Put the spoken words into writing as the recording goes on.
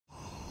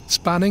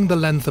Spanning the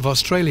length of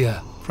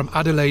Australia, from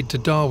Adelaide to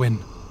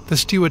Darwin, the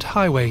Stewart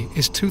Highway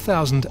is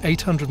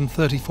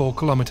 2,834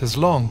 kilometres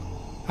long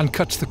and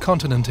cuts the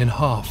continent in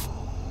half.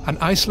 An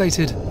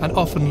isolated and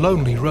often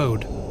lonely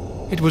road.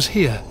 It was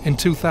here, in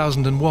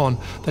 2001,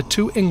 that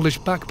two English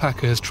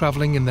backpackers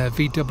travelling in their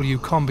VW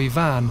Combi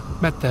van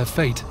met their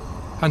fate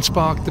and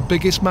sparked the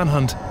biggest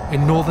manhunt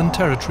in Northern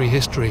Territory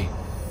history.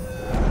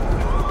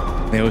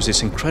 There was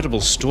this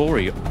incredible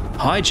story,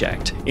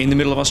 hijacked in the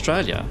middle of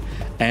Australia,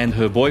 and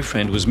her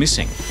boyfriend was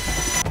missing.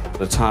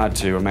 It's hard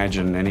to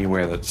imagine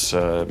anywhere that's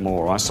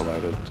more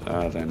isolated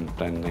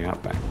than the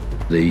outback.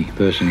 The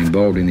person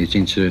involved in this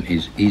incident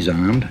is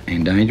armed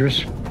and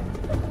dangerous.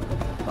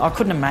 I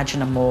couldn't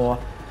imagine a more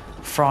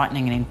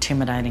frightening and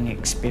intimidating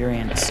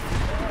experience.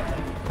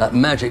 That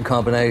magic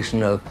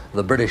combination of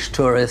the British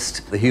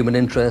tourist, the human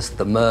interest,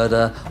 the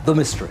murder, the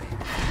mystery.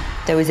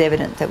 There was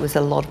evidence there was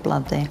a lot of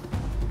blood there.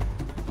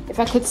 If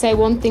I could say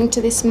one thing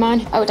to this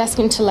man, I would ask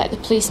him to let the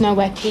police know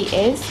where Pete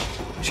is.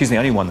 She's the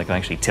only one that can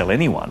actually tell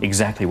anyone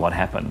exactly what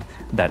happened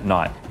that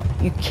night.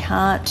 You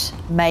can't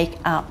make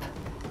up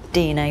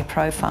DNA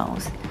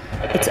profiles.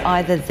 It's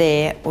either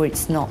there or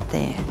it's not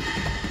there.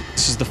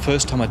 This is the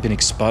first time I've been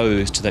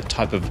exposed to that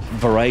type of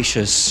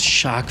voracious,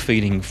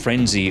 shark-feeding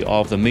frenzy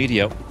of the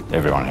media.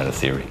 Everyone had a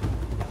theory.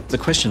 The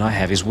question I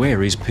have is,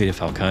 where is Peter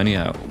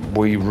Falconio?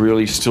 We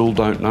really still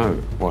don't know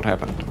what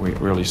happened. We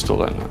really still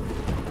don't know.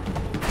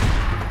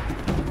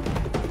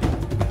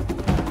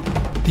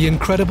 The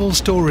incredible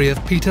story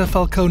of Peter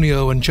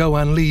Falconio and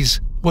Joanne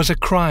Lees was a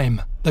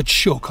crime that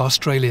shook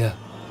Australia.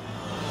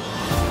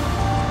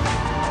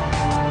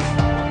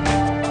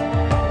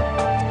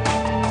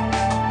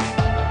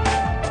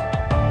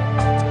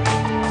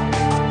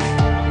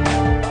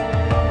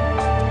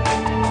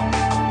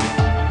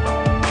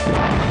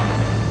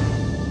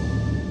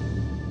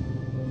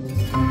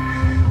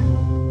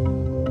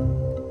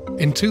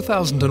 In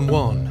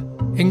 2001,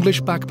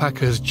 English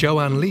backpackers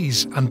Joanne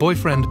Lees and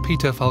boyfriend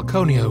Peter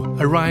Falconio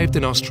arrived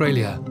in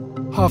Australia,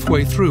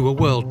 halfway through a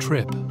world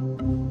trip.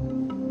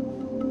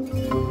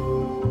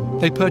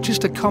 They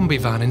purchased a Combi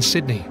van in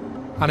Sydney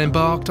and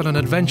embarked on an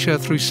adventure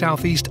through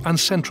southeast and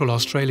central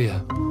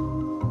Australia.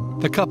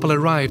 The couple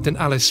arrived in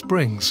Alice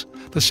Springs,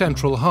 the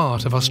central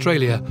heart of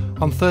Australia,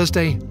 on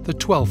Thursday, the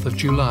 12th of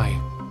July.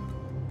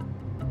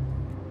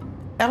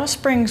 Alice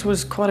Springs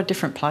was quite a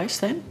different place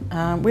then.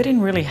 We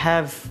didn't really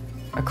have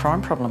a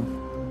crime problem.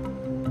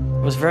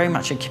 It was very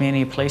much a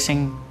community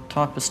policing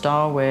type of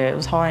style where it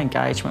was high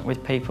engagement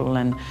with people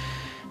and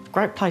a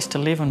great place to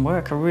live and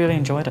work. I really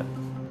enjoyed it.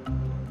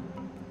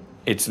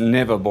 It's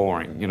never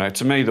boring. You know,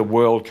 to me, the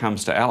world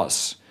comes to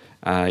Alice.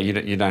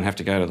 You don't have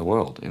to go to the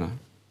world, you know.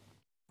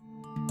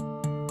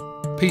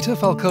 Peter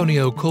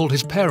Falconio called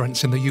his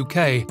parents in the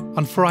UK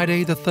on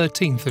Friday the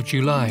 13th of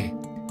July.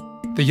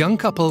 The young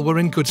couple were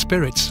in good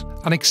spirits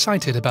and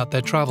excited about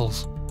their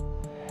travels.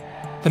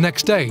 The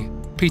next day,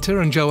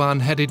 Peter and Joanne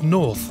headed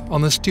north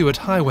on the Stewart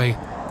Highway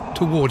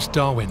towards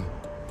Darwin.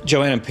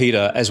 Joanne and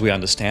Peter, as we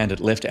understand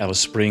it, left Alice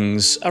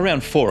Springs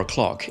around 4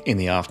 o'clock in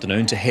the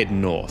afternoon to head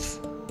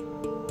north.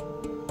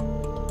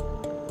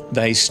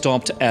 They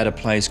stopped at a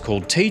place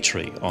called Tea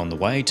Tree on the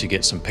way to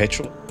get some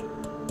petrol.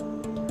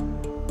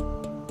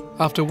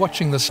 After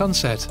watching the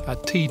sunset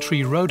at Tea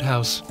Tree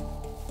Roadhouse,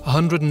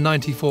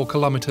 194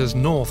 kilometres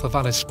north of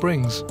Alice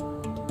Springs,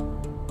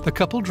 the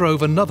couple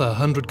drove another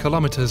 100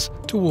 kilometres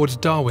towards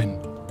Darwin,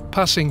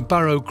 passing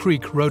Barrow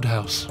Creek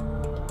Roadhouse.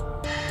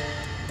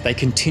 They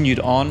continued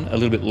on a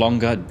little bit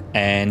longer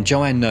and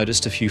Joanne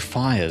noticed a few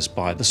fires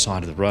by the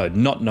side of the road,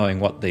 not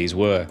knowing what these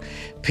were.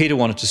 Peter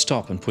wanted to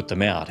stop and put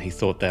them out. He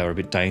thought they were a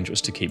bit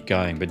dangerous to keep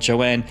going. But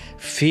Joanne,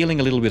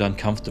 feeling a little bit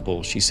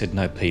uncomfortable, she said,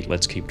 "No, Pete,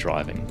 let's keep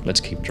driving. Let's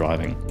keep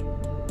driving."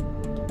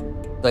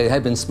 They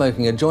had been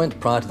smoking a joint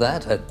prior to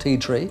that at Tea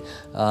Tree,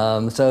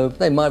 so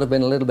they might have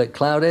been a little bit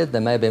clouded. They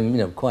may have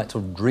been, quite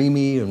sort of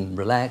dreamy and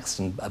relaxed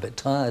and a bit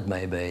tired,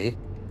 maybe.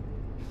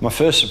 My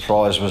first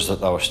surprise was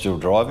that they were still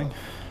driving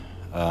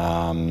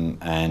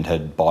and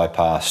had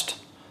bypassed,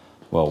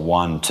 well,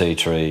 1 Tea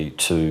Tree,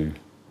 2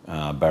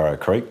 Barrow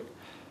Creek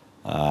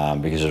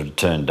because it had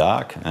turned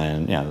dark,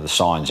 and the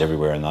signs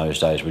everywhere in those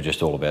days were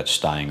just all about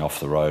staying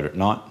off the road at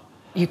night.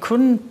 You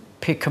couldn't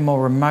pick a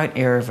more remote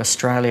area of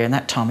Australia, and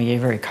that time of year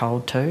very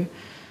cold too.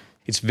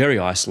 It's very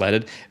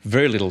isolated,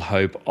 very little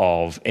hope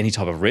of any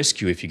type of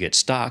rescue if you get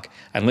stuck,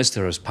 unless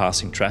there is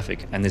passing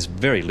traffic, and there's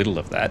very little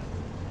of that.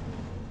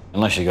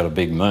 Unless you've got a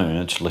big moon,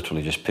 it's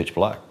literally just pitch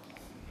black.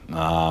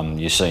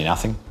 You see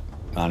nothing,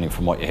 only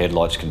from what your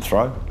headlights can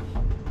throw.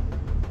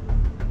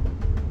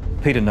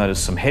 Peter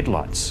noticed some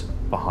headlights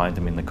behind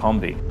them in the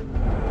Combi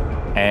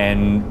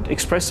and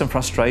expressed some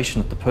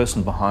frustration that the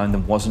person behind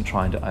them wasn't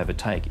trying to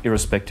overtake,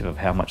 irrespective of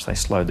how much they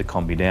slowed the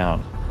Combi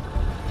down.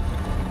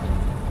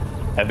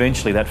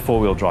 Eventually, that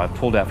four-wheel drive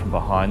pulled out from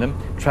behind them,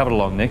 travelled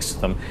along next to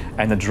them,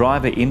 and the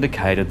driver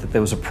indicated that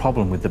there was a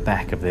problem with the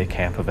back of their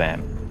camper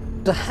van.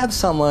 To have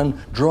someone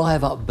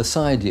drive up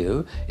beside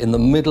you in the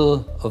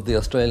middle of the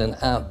Australian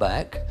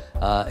outback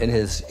in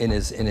his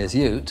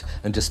ute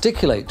and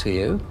gesticulate to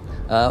you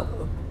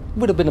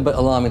would have been a bit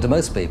alarming to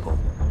most people.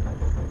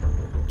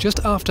 Just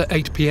after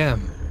 8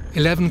 p.m,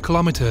 11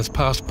 kilometres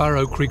past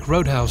Barrow Creek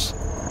Roadhouse,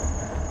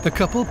 the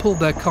couple pulled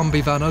their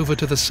combi van over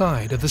to the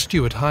side of the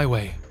Stewart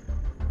Highway.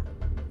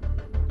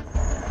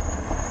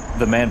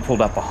 The man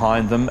pulled up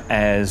behind them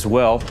as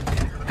well.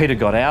 Peter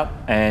got out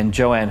and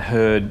Joanne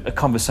heard a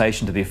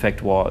conversation to the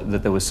effect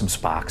that there was some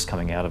sparks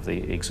coming out of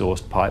the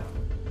exhaust pipe.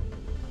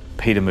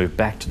 Peter moved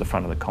back to the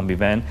front of the combi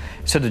van,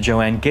 said to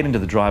Joanne, "Get into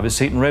the driver's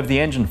seat and rev the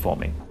engine for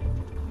me."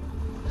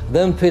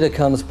 Then Peter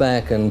comes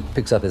back and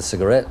picks up his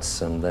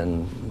cigarettes and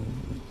then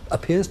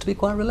appears to be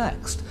quite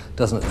relaxed,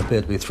 doesn't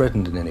appear to be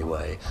threatened in any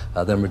way,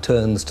 then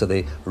returns to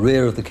the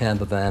rear of the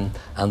camper van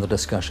and the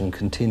discussion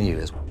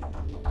continues.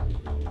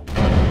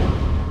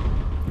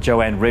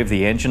 Joanne revved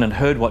the engine and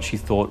heard what she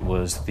thought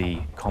was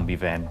the combi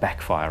van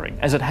backfiring,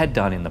 as it had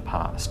done in the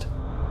past.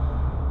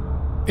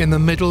 In the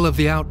middle of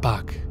the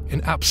outback,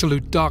 in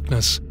absolute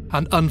darkness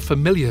and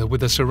unfamiliar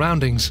with the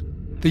surroundings,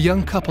 the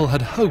young couple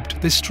had hoped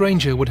this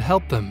stranger would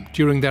help them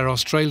during their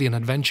Australian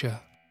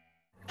adventure.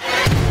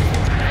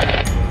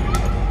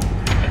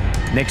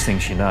 Next thing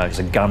she knows,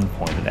 a gun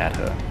pointed at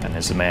her, and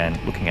there's a man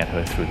looking at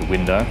her through the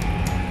window.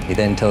 He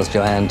then tells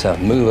Joanne to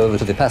move over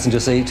to the passenger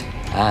seat,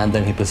 and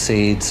then he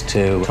proceeds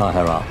to tie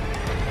her up.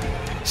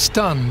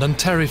 Stunned and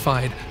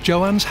terrified,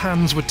 Joanne's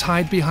hands were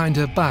tied behind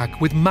her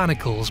back with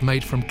manacles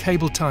made from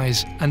cable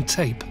ties and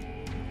tape.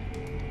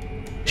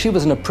 She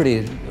was in a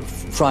pretty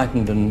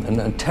frightened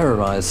and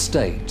terrorised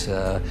state.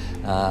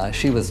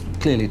 She was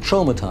clearly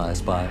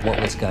traumatised by what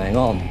was going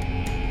on.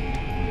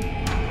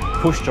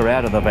 Pushed her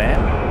out of the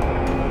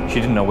van. She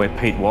didn't know where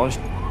Pete was.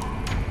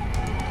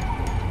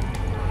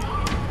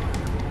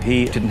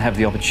 He didn't have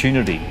the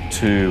opportunity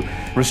to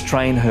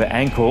restrain her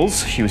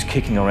ankles. She was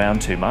kicking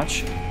around too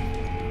much.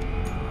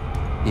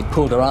 He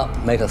pulled her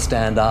up, made her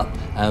stand up,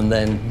 and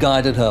then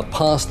guided her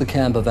past the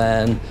camper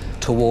van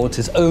towards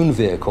his own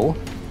vehicle.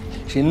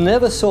 She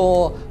never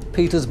saw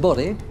Peter's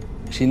body.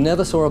 She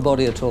never saw a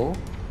body at all.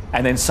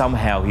 And then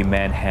somehow he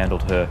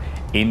manhandled her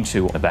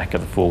into the back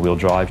of the four-wheel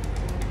drive.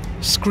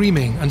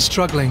 Screaming and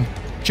struggling,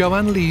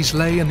 Joanne Lees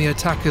lay in the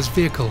attacker's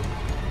vehicle,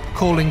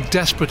 calling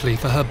desperately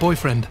for her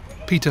boyfriend,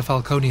 Peter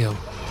Falconio.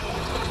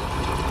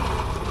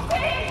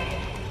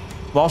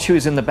 While she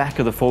was in the back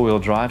of the four-wheel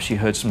drive, she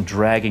heard some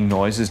dragging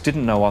noises,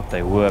 didn't know what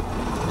they were.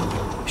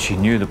 She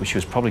knew that she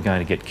was probably going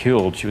to get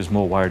killed. She was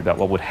more worried about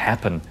what would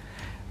happen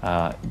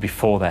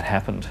before that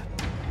happened.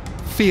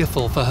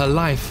 Fearful for her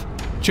life,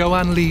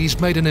 Joanne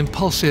Lees made an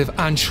impulsive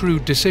and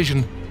shrewd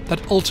decision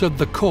that altered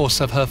the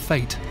course of her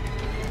fate.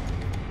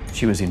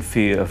 She was in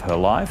fear of her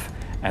life,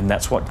 and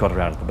that's what got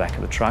her out of the back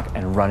of the truck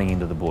and running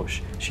into the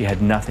bush. She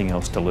had nothing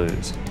else to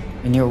lose.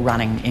 When you're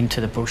running into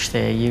the bush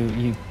there,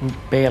 you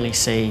barely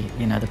see,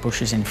 the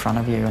bushes in front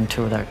of you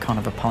until they're kind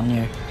of upon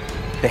you.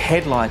 The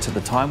headlights at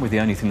the time were the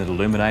only thing that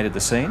illuminated the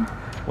scene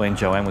when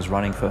Joanne was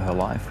running for her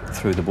life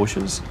through the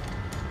bushes.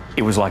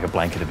 It was like a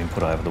blanket had been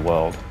put over the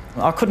world.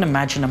 I couldn't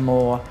imagine a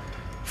more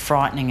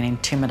frightening and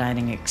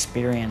intimidating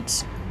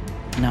experience,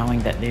 knowing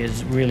that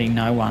there's really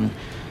no one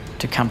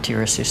to come to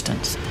your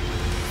assistance.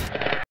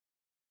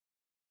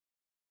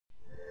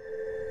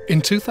 In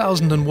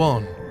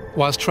 2001,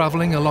 whilst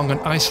travelling along an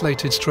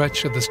isolated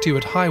stretch of the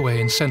Stewart Highway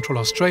in Central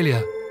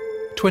Australia,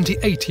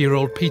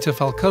 28-year-old Peter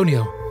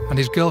Falconio and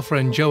his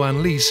girlfriend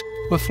Joanne Lees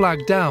were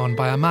flagged down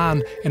by a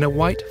man in a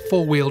white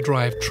four-wheel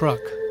drive truck.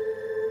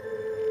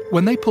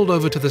 When they pulled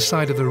over to the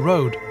side of the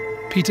road,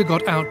 Peter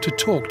got out to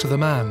talk to the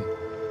man.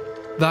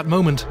 That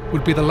moment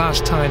would be the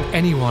last time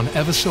anyone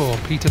ever saw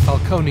Peter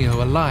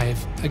Falconio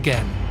alive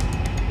again.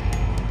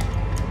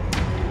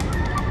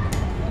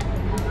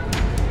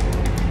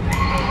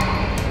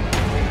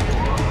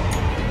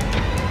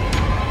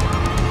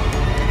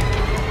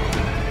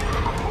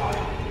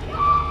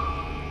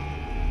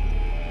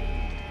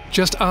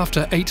 Just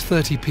after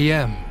 8:30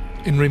 p.m,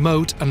 in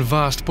remote and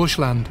vast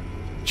bushland,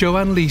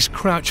 Joanne Lees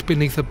crouched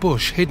beneath a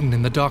bush hidden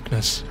in the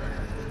darkness.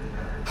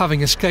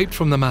 Having escaped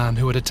from the man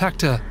who had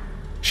attacked her,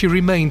 she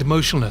remained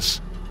motionless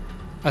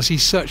as he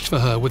searched for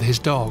her with his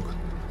dog.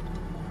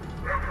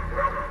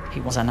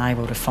 He was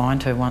unable to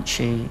find her once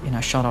she,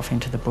 shot off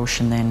into the bush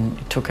and then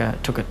took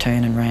a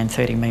turn and ran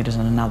 30 metres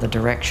in another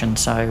direction,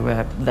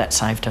 so that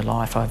saved her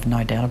life, I've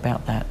no doubt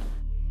about that.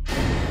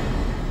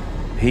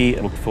 He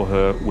looked for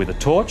her with a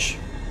torch.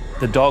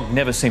 The dog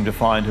never seemed to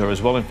find her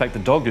as well. In fact, the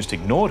dog just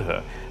ignored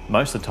her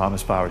most of the time,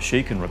 as far as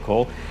she can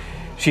recall.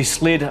 She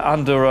slid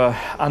under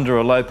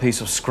a low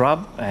piece of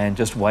scrub and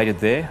just waited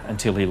there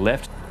until he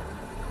left.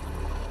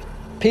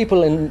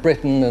 People in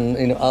Britain and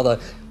in other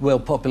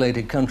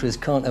well-populated countries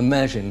can't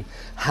imagine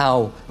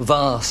how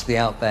vast the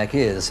outback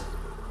is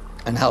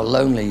and how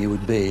lonely you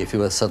would be if you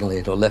were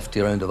suddenly left to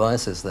your own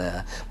devices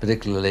there,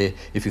 particularly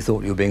if you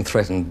thought you were being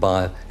threatened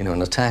by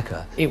an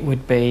attacker. It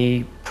would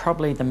be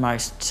probably the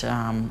most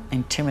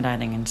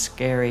intimidating and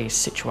scary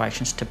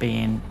situations to be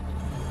in.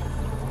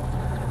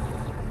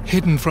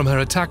 Hidden from her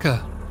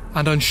attacker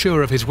and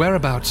unsure of his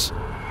whereabouts,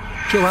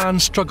 Joanne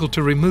struggled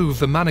to remove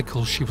the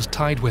manacles she was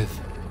tied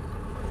with.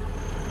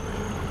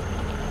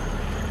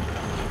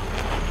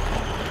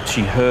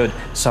 She heard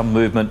some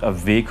movement of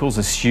vehicles,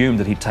 assumed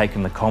that he'd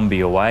taken the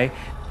combi away.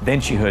 Then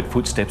she heard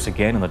footsteps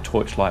again and the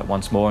torchlight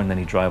once more, and then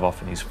he drove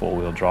off in his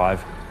four-wheel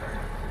drive.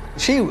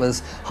 She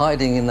was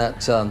hiding in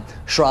that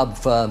shrub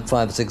for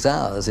 5 or 6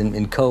 hours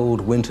in cold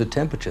winter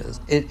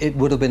temperatures. It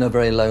would have been a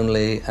very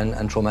lonely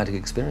and traumatic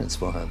experience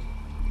for her.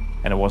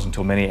 And it wasn't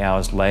until many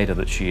hours later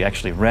that she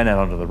actually ran out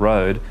onto the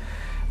road,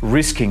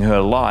 risking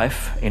her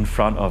life in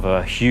front of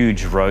a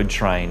huge road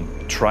train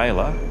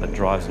trailer that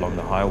drives along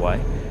the highway.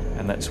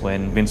 And that's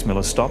when Vince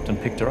Miller stopped and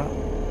picked her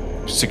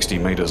up. 60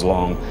 metres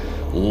long,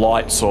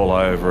 lights all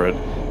over it,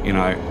 you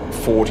know,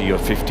 40 or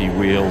 50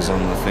 wheels on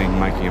the thing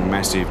making a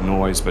massive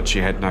noise, but she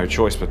had no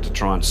choice but to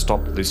try and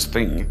stop this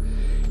thing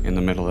in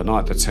the middle of the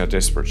night. That's how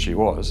desperate she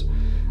was.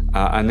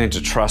 And then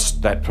to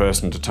trust that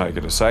person to take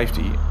her to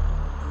safety.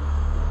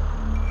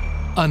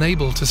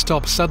 Unable to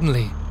stop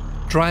suddenly,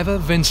 driver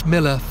Vince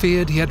Miller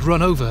feared he had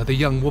run over the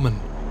young woman.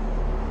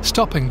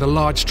 Stopping the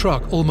large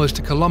truck almost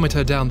a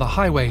kilometre down the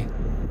highway,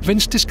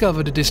 Vince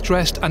discovered a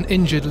distressed and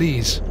injured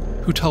Lise,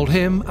 who told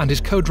him and his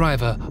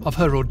co-driver of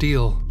her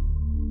ordeal.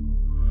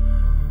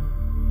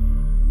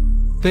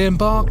 They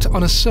embarked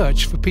on a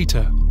search for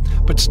Peter,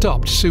 but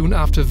stopped soon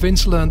after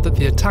Vince learned that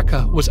the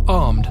attacker was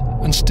armed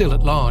and still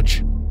at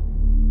large.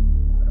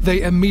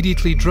 They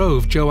immediately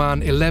drove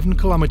Joanne 11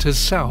 kilometres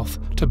south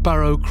to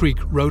Barrow Creek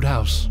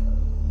Roadhouse.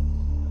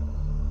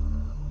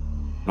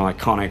 An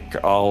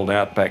iconic old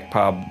outback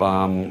pub,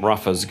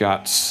 rough as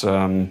guts,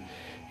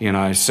 you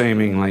know,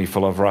 seemingly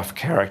full of rough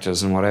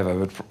characters and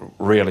whatever, but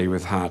really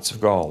with hearts of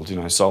gold, you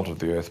know, salt of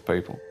the earth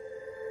people.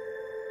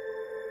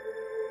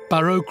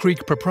 Barrow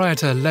Creek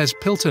proprietor Les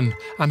Pilton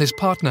and his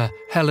partner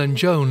Helen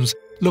Jones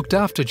looked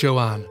after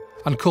Joanne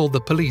and called the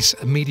police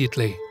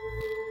immediately.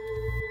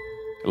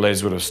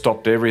 Les would have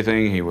stopped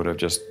everything. He would have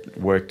just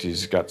worked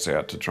his guts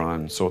out to try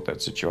and sort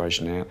that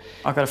situation out.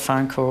 I got a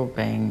phone call,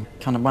 being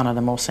kind of one of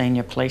the more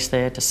senior police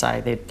there, to say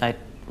that they'd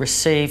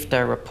received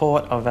a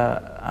report of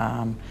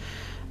a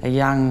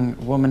young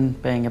woman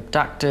being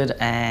abducted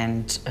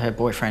and her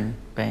boyfriend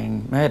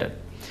being murdered.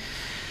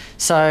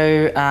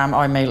 So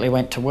I immediately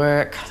went to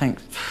work, I think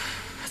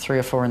 3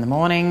 or 4 in the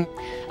morning.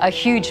 A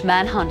huge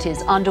manhunt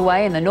is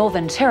underway in the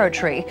Northern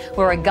Territory,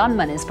 where a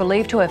gunman is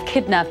believed to have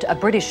kidnapped a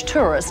British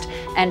tourist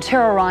and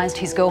terrorised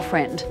his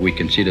girlfriend. We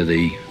consider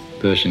the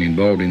person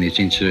involved in this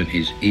incident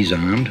is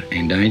armed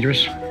and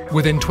dangerous.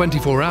 Within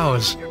 24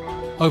 hours,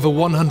 over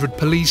 100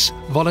 police,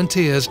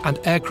 volunteers and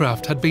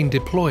aircraft had been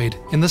deployed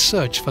in the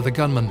search for the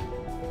gunman.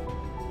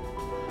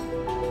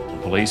 The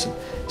police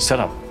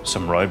set up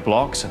some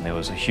roadblocks and there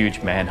was a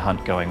huge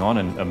manhunt going on,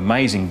 and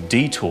amazing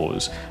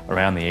detours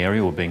around the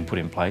area were being put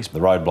in place. The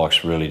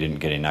roadblocks really didn't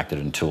get enacted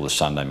until the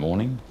Sunday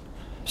morning.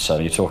 So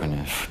you're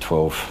talking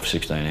 12,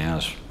 16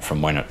 hours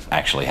from when it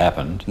actually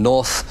happened.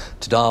 North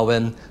to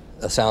Darwin,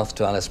 south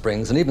to Alice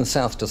Springs, and even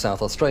south to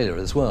South Australia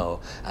as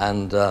well.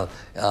 And so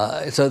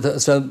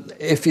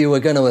if you were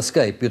going to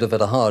escape, you'd have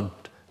had a hard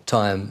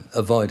time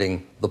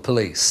avoiding the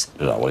police.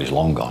 Well, he's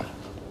long gone,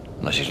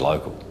 unless he's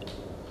local.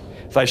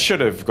 They should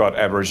have got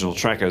Aboriginal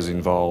trackers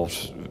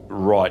involved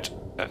right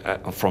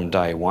from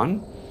day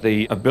one.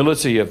 The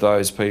ability of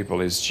those people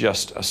is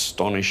just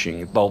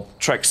astonishing. They'll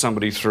track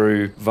somebody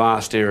through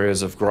vast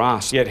areas of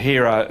grass, yet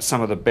here are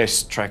some of the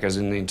best trackers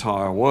in the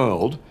entire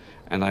world,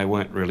 and they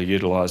weren't really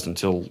utilised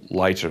until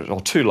later, or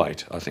too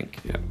late, I think.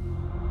 Yeah.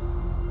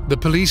 The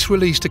police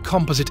released a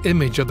composite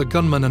image of the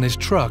gunman and his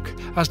truck,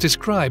 as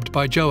described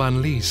by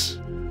Joanne Lise,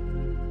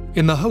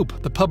 in the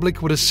hope the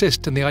public would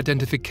assist in the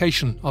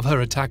identification of her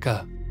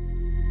attacker.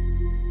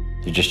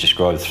 You just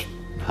described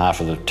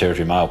half of the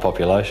Territory male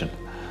population.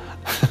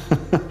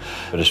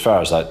 But as far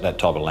as that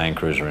type of Land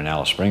Cruiser in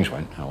Alice Springs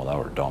went, oh, well, they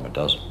were a dime a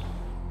dozen.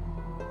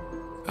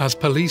 As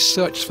police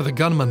searched for the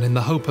gunman in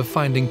the hope of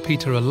finding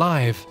Peter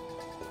alive,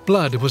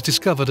 blood was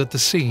discovered at the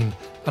scene,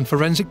 and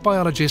forensic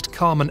biologist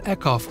Carmen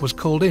Eckhoff was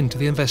called in to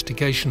the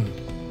investigation.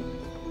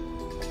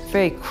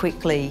 Very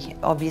quickly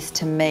obvious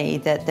to me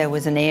that there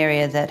was an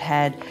area that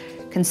had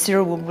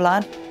considerable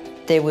blood.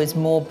 There was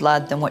more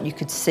blood than what you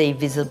could see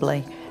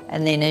visibly.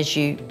 And then as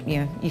you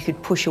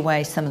could push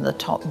away some of the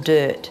top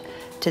dirt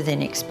to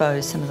then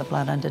expose some of the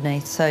blood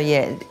underneath. So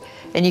yeah,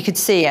 and you could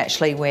see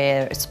actually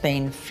where it's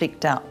been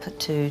flicked up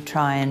to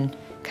try and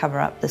cover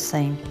up the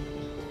scene.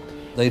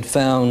 They'd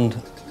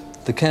found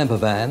the camper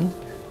van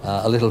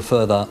a little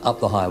further up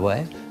the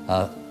highway,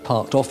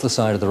 parked off the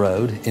side of the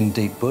road in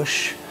deep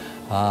bush,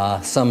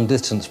 some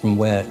distance from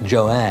where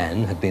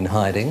Joanne had been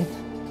hiding.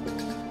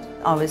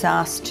 I was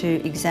asked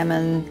to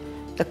examine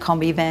the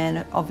combi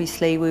van.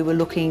 Obviously we were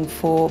looking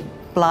for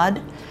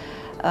blood.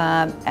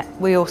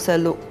 We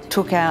also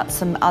took out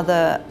some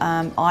other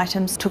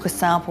items, took a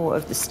sample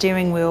of the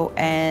steering wheel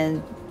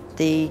and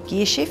the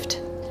gear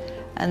shift.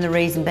 And the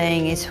reason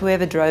being is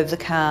whoever drove the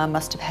car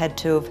must have had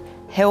to have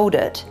held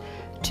it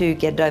to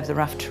get it over the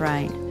rough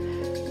terrain.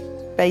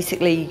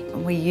 Basically,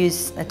 we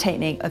use a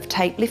technique of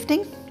tape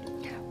lifting,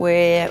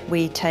 where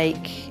we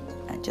take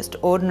just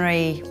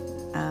ordinary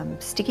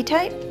sticky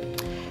tape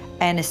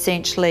and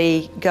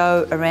essentially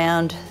go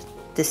around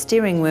the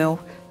steering wheel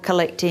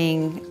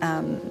collecting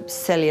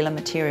cellular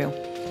material.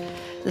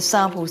 The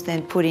sample was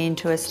then put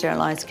into a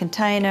sterilised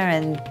container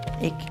and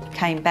it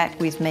came back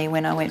with me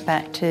when I went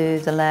back to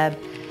the lab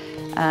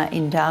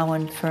in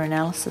Darwin for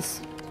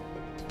analysis.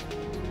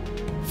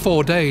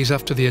 4 days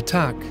after the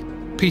attack,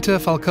 Peter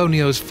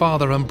Falconio's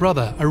father and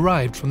brother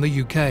arrived from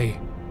the UK.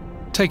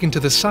 Taken to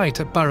the site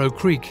at Barrow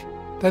Creek,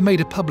 they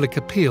made a public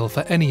appeal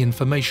for any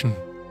information.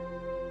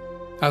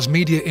 As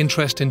media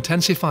interest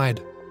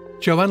intensified,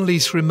 Joanne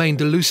Leese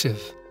remained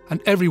elusive,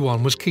 and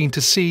everyone was keen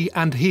to see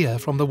and hear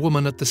from the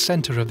woman at the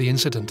centre of the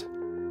incident.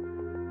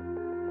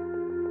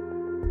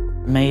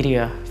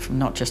 Media, from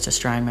not just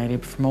Australian media,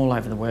 but from all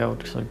over the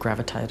world, sort of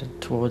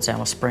gravitated towards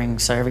Alice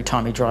Springs. So every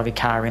time you drive your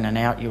car in and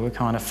out, you were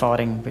kind of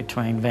fighting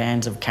between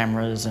vans of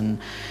cameras, and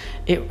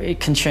it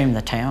consumed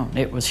the town.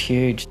 It was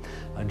huge.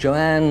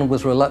 Joanne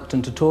was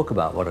reluctant to talk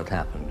about what had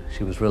happened.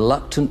 She was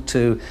reluctant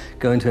to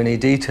go into any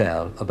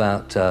detail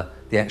about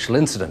the actual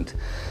incident.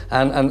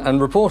 And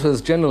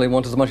reporters generally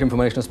want as much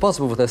information as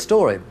possible for their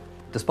story.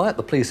 Despite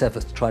the police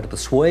efforts to try to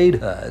persuade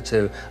her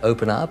to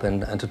open up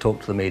and to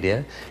talk to the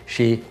media,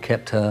 she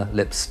kept her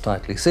lips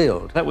tightly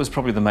sealed. That was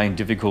probably the main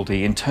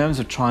difficulty in terms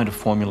of trying to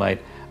formulate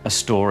a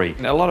story.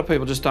 A lot of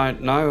people just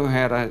don't know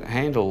how to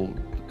handle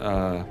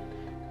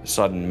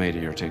sudden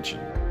media attention.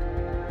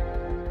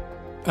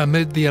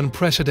 Amid the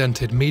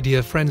unprecedented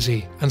media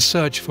frenzy and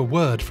search for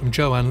word from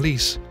Joanne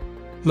Leese,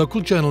 local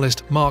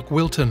journalist Mark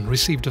Wilton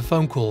received a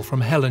phone call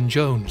from Helen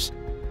Jones,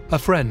 a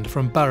friend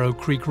from Barrow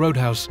Creek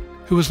Roadhouse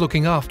who was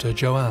looking after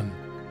Joanne.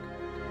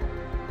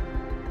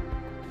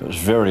 It was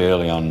very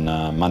early on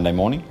Monday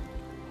morning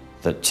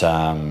that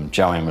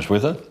Joanne was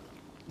with her.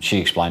 She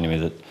explained to me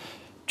that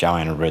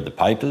Joanne had read the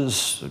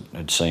papers,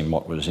 had seen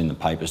what was in the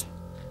papers.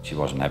 She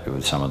wasn't happy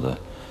with some of the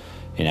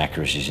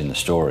inaccuracies in the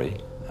story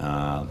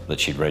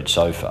that she'd read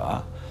so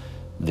far.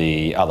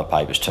 The other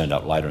papers turned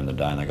up later in the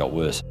day and they got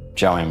worse.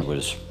 Joanne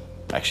was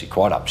actually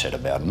quite upset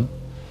about them.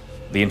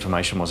 The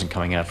information wasn't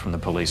coming out from the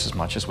police as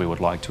much as we would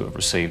like to have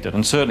received it,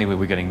 and certainly we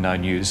were getting no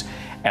news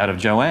out of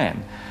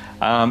Joanne.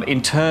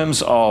 In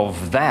terms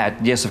of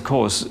that, yes, of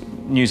course,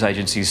 news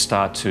agencies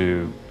start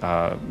to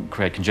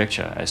create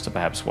conjecture as to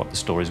perhaps what the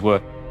stories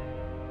were.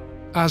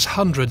 As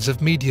hundreds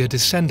of media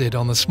descended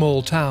on the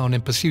small town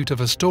in pursuit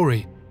of a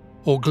story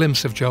or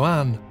glimpse of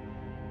Joanne,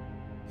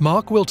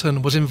 Mark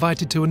Wilton was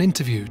invited to an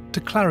interview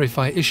to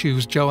clarify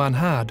issues Joanne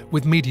had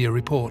with media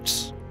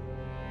reports.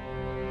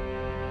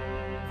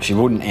 She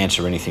wouldn't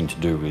answer anything to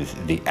do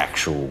with the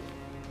actual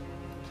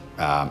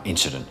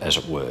incident, as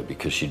it were,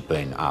 because she'd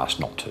been asked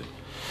not to.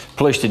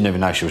 Police didn't even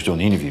know she was doing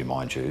the interview,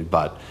 mind you,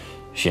 but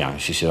she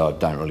said, I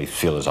don't really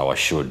feel as though I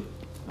should.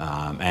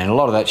 And a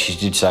lot of that she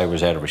did say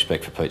was out of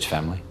respect for Pete's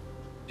family.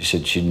 She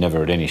said she'd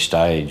never at any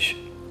stage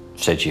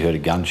said she heard a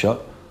gunshot,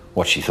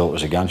 what she thought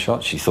was a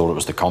gunshot. She thought it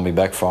was the combi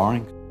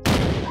backfiring.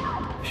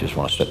 She just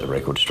wanted to set the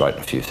record straight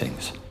in a few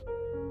things.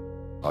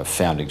 I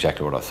found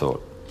exactly what I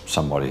thought.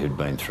 Somebody who'd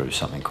been through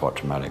something quite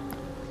traumatic.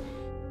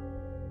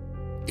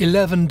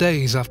 11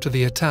 days after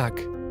the attack,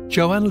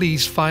 Joanne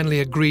Leese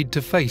finally agreed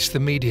to face the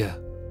media.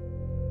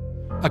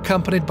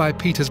 Accompanied by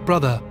Peter's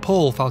brother,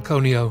 Paul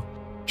Falconio,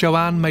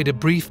 Joanne made a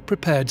brief,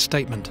 prepared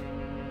statement.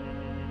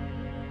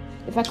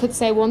 If I could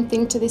say one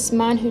thing to this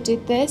man who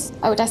did this,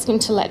 I would ask him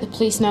to let the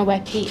police know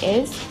where Pete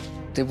is.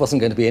 It wasn't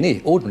going to be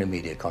any ordinary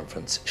media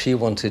conference. She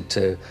wanted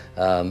to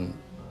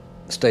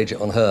stage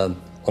it on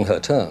her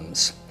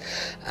terms.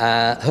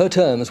 Her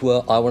terms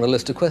were, I want a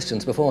list of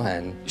questions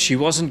beforehand. She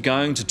wasn't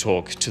going to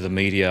talk to the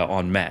media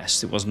en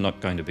masse. It was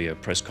not going to be a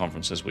press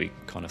conference as we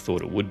kind of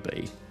thought it would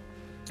be.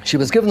 She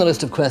was given a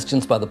list of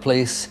questions by the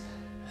police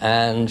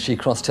and she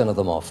crossed 10 of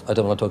them off. I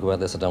don't want to talk about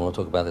this, I don't want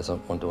to talk about this, I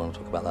don't want to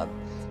talk about that.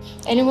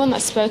 Anyone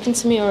that's spoken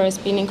to me or has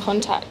been in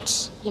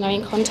contact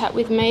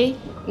with me,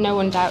 no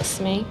one doubts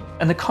me.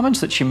 And the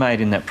comments that she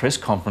made in that press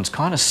conference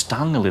kind of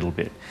stung a little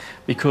bit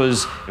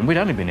because we'd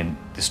only been in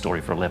this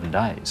story for 11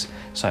 days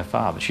so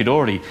far, but she'd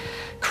already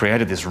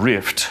created this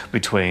rift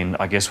between,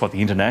 I guess, what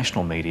the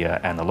international media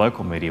and the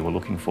local media were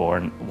looking for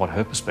and what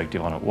her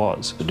perspective on it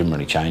was. It didn't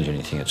really change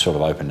anything. It sort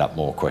of opened up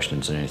more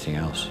questions than anything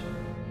else.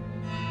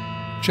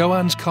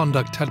 Joanne's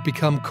conduct had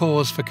become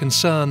cause for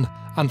concern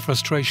and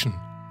frustration,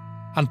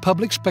 and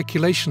public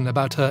speculation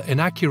about her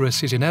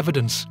inaccuracies in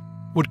evidence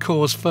would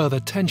cause further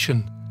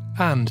tension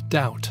and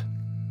doubt.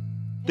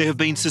 There have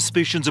been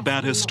suspicions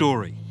about her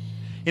story.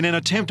 In an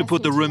attempt to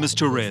put the rumours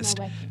to rest,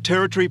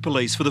 Territory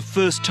Police for the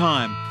first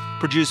time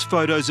produced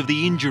photos of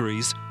the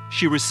injuries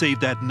she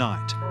received that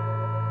night.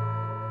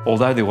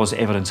 Although there was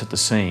evidence at the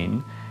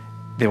scene,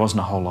 there wasn't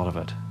a whole lot of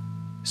it.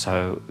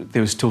 So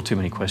there was still too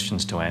many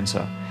questions to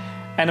answer.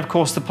 And of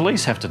course the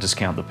police have to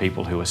discount the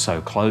people who are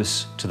so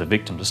close to the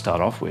victim to start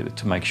off with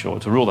to make sure,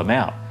 to rule them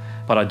out.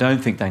 But I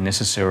don't think they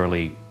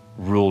necessarily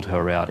ruled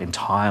her out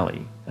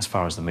entirely as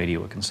far as the media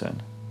were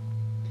concerned.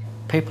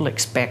 People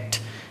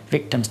expect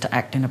victims to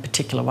act in a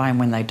particular way, and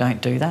when they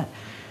don't do that,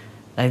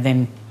 they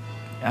then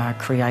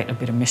create a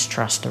bit of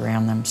mistrust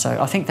around them. So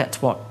I think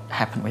that's what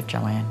happened with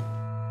Joanne.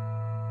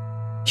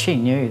 She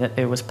knew that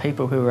there was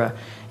people who were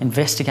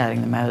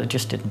investigating the matter that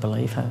just didn't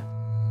believe her.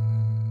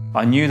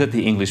 I knew that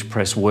the English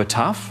press were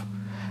tough,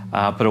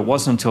 but it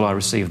wasn't until I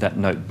received that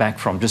note back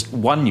from just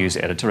one news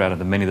editor out of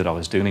the many that I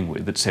was dealing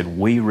with that said,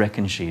 "We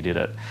reckon she did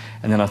it."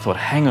 And then I thought,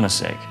 hang on a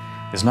sec,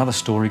 there's another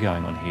story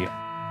going on here.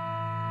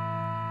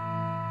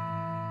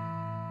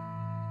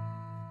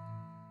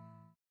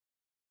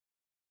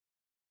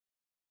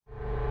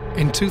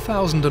 In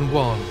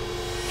 2001,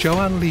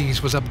 Joanne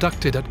Lees was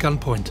abducted at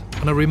gunpoint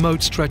on a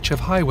remote stretch of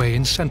highway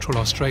in central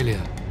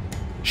Australia.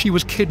 She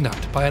was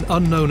kidnapped by an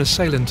unknown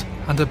assailant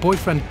and her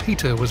boyfriend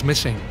Peter was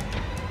missing.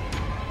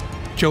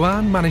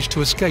 Joanne managed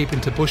to escape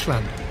into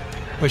bushland,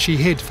 where she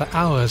hid for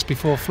hours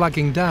before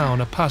flagging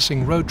down a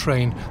passing road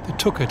train that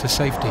took her to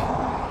safety.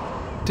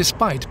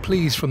 Despite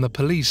pleas from the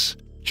police,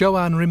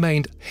 Joanne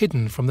remained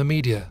hidden from the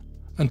media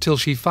until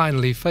she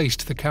finally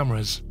faced the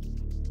cameras.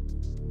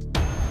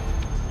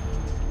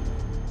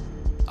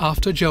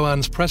 After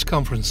Joanne's press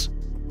conference,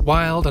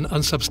 wild and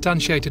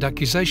unsubstantiated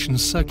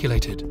accusations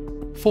circulated,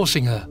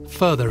 forcing her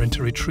further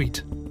into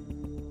retreat.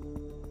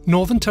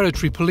 Northern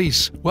Territory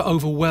Police were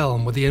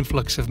overwhelmed with the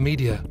influx of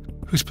media,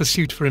 whose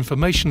pursuit for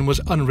information was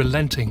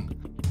unrelenting.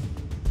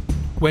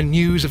 When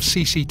news of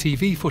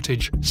CCTV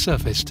footage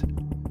surfaced,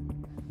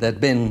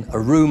 there'd been a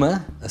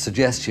rumour, a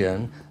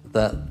suggestion,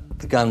 that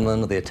the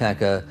gunman or the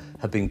attacker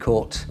had been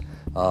caught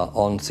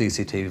on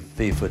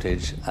CCTV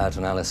footage at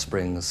an Alice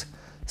Springs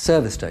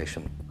service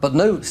station. But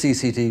no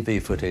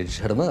CCTV footage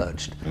had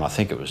emerged. I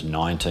think it was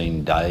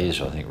 19 days,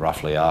 I think,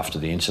 roughly after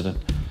the incident,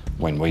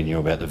 when we knew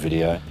about the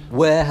video.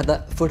 Where had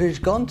that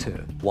footage gone to?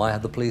 Why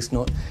had the police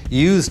not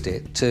used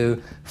it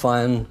to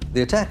find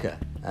the attacker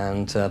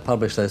and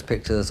publish those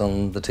pictures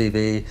on the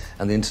TV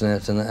and the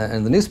internet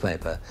and the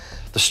newspaper?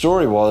 The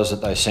story was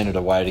that they sent it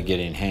away to get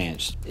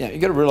enhanced.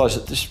 You've got to realise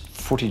that this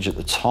footage at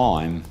the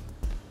time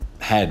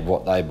had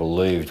what they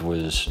believed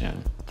was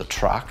the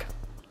truck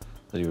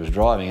that he was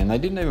driving, and they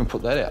didn't even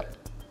put that out.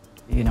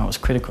 It was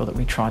critical that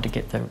we tried to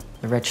get the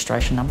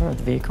registration number of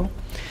the vehicle.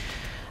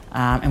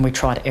 And we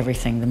tried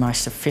everything, the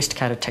most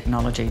sophisticated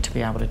technology to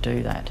be able to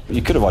do that.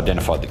 You could have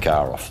identified the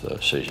car off the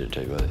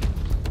CCTV.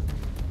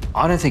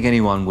 I don't think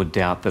anyone would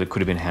doubt that it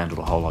could have been handled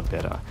a whole lot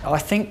better. I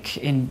think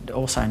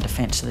also in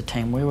defence of the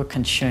team, we were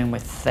consumed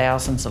with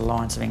thousands of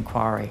lines of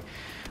inquiry.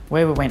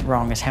 Where we went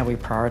wrong is how we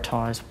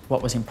prioritised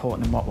what was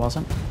important and what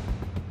wasn't.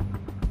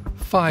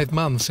 5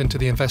 months into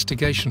the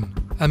investigation,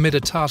 amid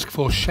a task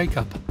force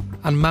shake-up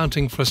and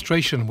mounting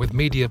frustration with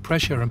media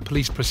pressure and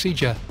police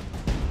procedure,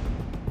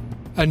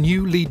 a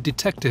new lead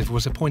detective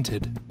was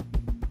appointed.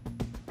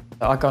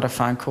 I got a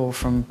phone call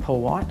from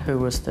Paul White, who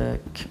was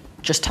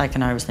just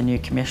taken over as the new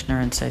commissioner,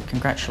 and said,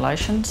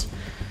 "Congratulations,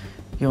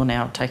 you're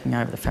now taking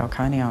over the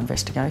Falconio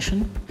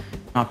investigation."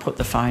 I put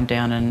the phone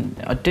down and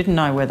I didn't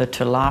know whether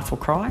to laugh or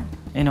cry,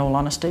 in all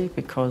honesty,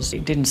 because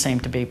it didn't seem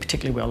to be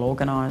particularly well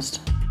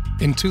organised.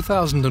 In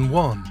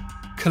 2001,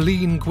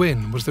 Colleen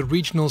Gwynn was the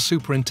regional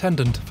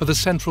superintendent for the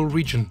Central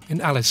Region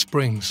in Alice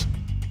Springs.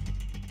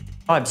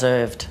 I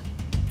observed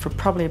for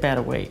probably about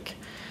a week,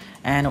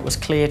 and it was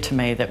clear to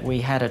me that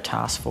we had a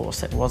task force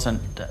that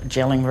wasn't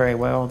gelling very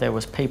well. There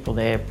was people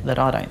there that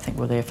I don't think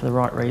were there for the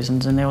right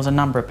reasons, and there was a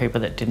number of people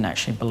that didn't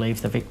actually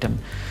believe the victim.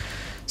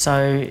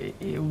 So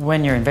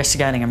when you're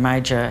investigating a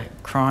major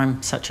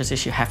crime such as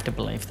this, you have to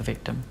believe the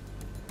victim.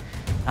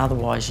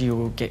 Otherwise you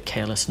will get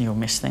careless and you'll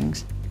miss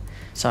things.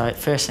 So the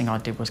first thing I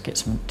did was get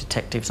some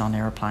detectives on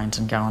aeroplanes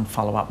and go and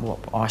follow up what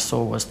I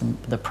saw was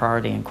the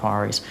priority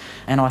inquiries.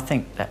 And I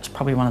think that's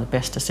probably one of the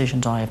best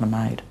decisions I ever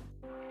made.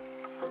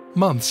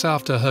 Months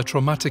after her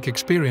traumatic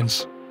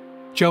experience,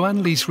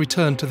 Joanne Lees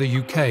returned to the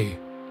UK,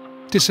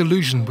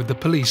 disillusioned with the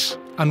police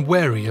and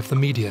wary of the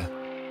media.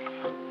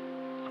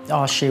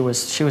 Oh, she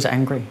was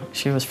angry.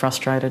 She was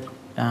frustrated.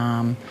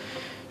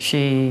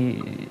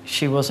 She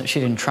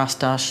didn't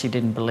trust us. She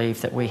didn't believe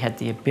that we had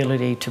the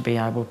ability to be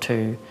able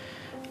to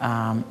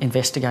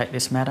investigate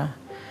this matter.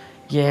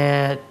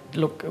 Yeah,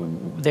 look,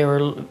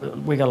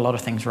 we got a lot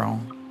of things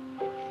wrong.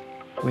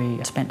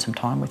 We spent some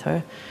time with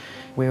her.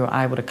 We were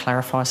able to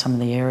clarify some of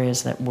the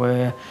areas that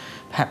were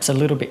perhaps a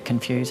little bit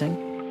confusing.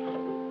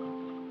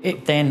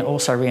 It then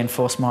also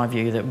reinforced my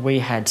view that we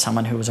had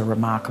someone who was a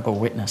remarkable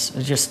witness. It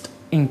was just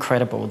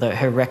incredible, that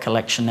her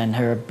recollection and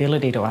her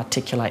ability to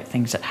articulate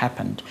things that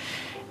happened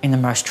in the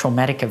most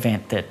traumatic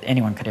event that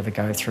anyone could ever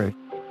go through.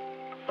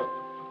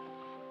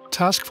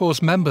 Task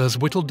force members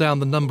whittled down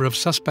the number of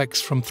suspects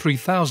from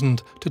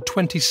 3,000 to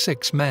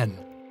 26 men.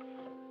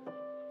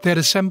 They had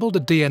assembled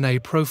a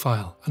DNA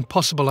profile and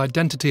possible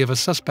identity of a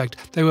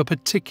suspect they were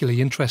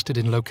particularly interested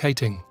in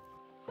locating.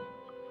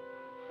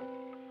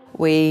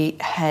 We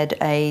had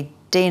a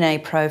DNA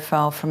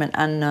profile from an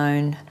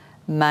unknown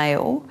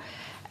male,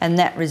 and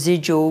that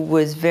residual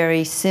was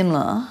very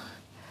similar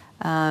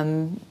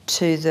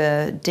to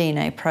the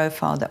DNA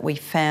profile that we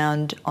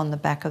found on the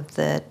back of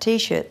the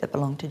T-shirt that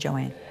belonged to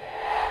Joanne.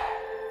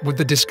 With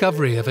the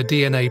discovery of a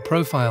DNA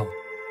profile,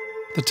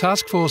 the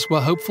task force were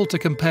hopeful to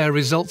compare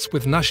results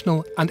with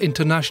national and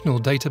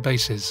international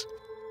databases.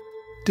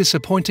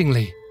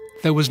 Disappointingly,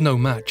 there was no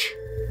match.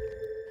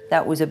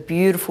 That was a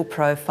beautiful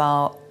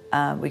profile,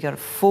 We got a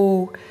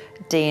full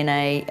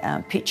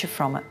DNA picture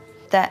from it.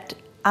 That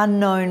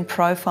unknown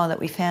profile that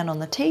we found on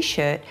the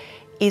T-shirt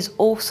is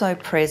also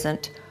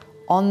present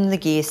on the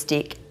gear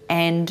stick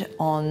and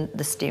on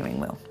the steering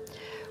wheel,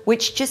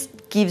 which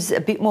just gives a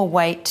bit more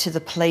weight to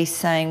the police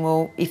saying,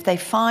 well, if they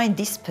find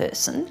this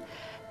person,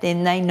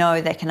 then they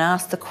know they can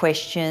ask the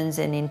questions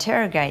and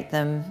interrogate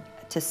them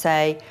to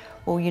say,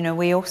 well, you know,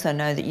 we also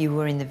know that you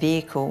were in the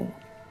vehicle.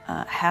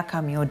 How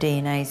come your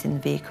DNA's in the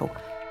vehicle?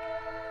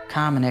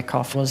 Carmen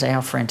Eckhoff was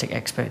our forensic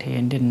expert here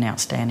and did an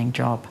outstanding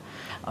job.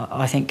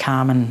 I think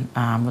Carmen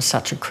was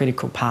such a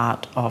critical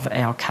part of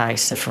our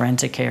case. The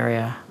forensic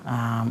area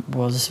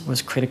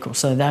was critical.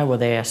 So they were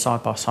there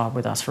side by side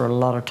with us for a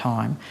lot of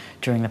time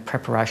during the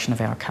preparation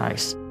of our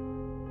case.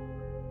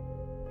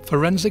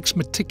 Forensics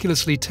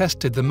meticulously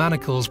tested the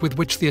manacles with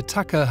which the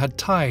attacker had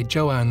tied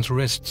Joanne's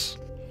wrists.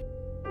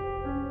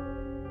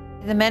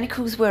 The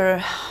manacles were a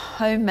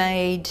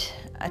homemade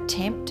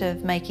attempt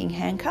of making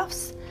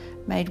handcuffs,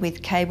 made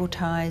with cable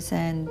ties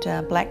and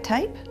black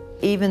tape.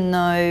 Even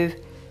though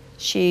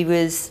she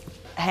was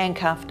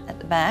handcuffed at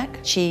the back,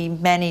 she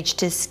managed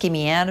to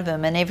skimmy out of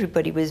them, and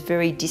everybody was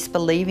very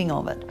disbelieving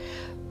of it.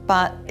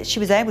 But she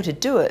was able to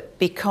do it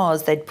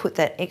because they'd put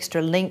that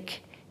extra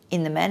link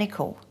in the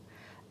manacle.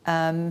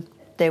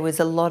 There was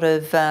a lot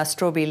of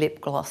strawberry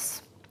lip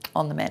gloss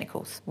on the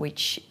manacles,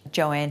 which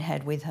Joanne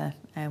had with her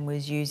and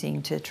was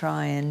using to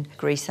try and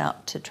grease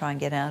up to try and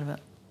get out of it.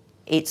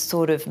 It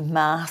sort of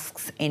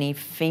masks any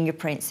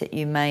fingerprints that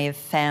you may have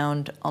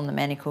found on the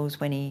manacles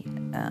when he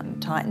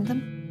tightened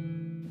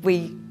them.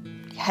 We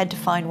had to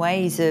find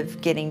ways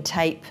of getting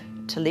tape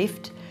to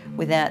lift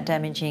without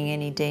damaging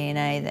any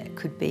DNA that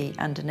could be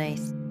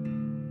underneath.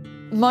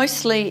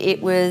 Mostly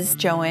it was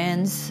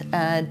Joanne's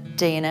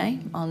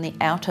DNA on the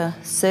outer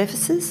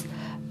surfaces,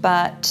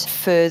 but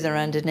further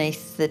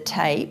underneath the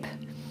tape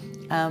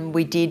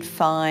we did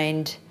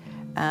find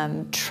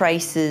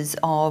traces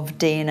of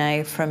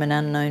DNA from an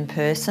unknown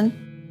person.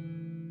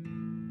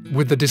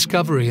 With the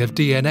discovery of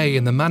DNA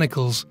in the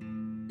manacles,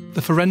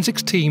 the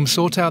forensics team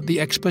sought out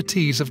the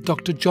expertise of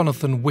Dr.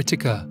 Jonathan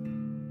Whittaker,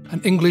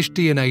 an English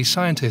DNA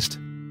scientist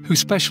who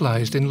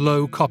specialised in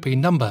low copy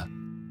number,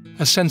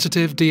 a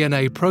sensitive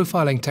DNA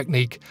profiling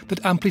technique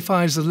that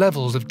amplifies the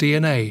levels of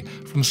DNA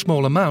from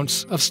small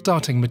amounts of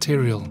starting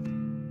material.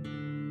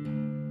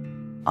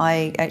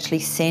 I actually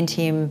sent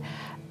him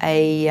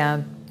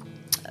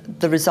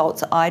the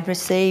results I'd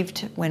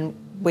received when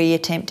we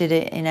attempted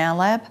it in our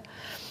lab,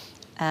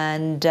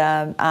 and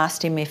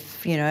asked him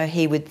if, you know,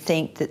 he would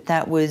think that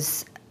that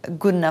was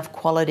good enough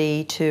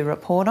quality to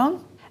report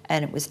on.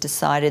 And it was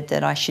decided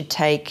that I should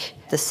take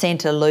the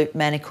centre loop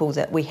manacle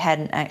that we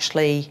hadn't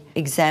actually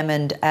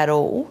examined at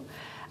all,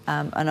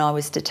 and I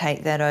was to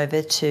take that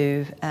over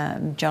to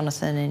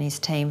Jonathan and his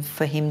team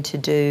for him to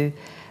do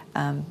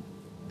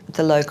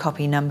the low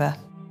copy number.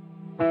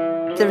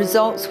 The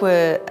results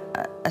were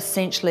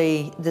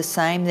essentially the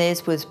same.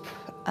 Theirs was,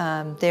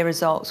 their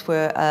results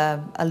were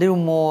a little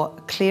more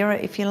clearer,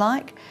 if you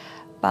like,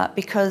 but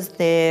because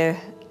their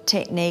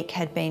technique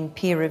had been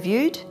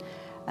peer-reviewed,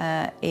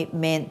 it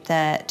meant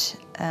that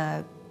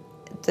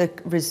the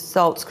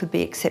results could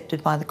be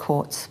accepted by the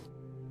courts.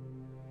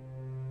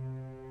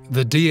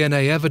 The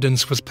DNA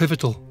evidence was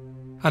pivotal,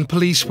 and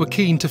police were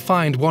keen to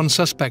find one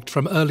suspect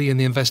from early in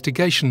the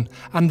investigation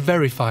and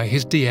verify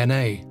his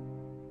DNA.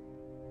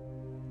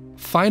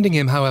 Finding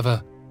him,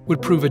 however,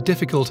 would prove a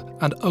difficult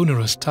and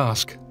onerous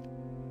task.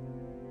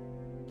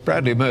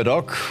 Bradley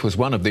Murdoch was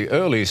one of the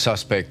early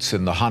suspects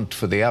in the hunt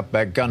for the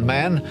Outback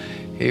gunman.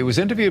 He was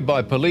interviewed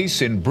by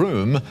police in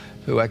Broome,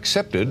 who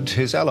accepted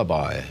his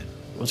alibi.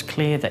 It was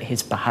clear that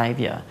his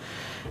behaviour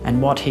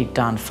and what he'd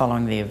done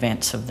following the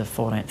events of the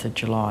 14th of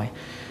July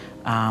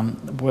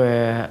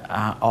were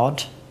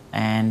odd,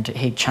 and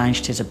he'd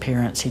changed his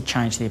appearance, he'd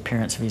changed the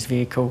appearance of his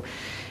vehicle.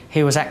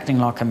 He was acting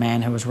like a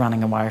man who was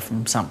running away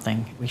from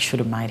something. We should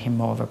have made him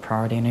more of a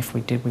priority, and if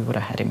we did, we would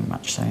have had him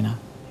much sooner.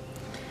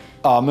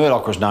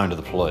 Murdoch was known to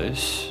the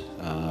police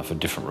for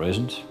different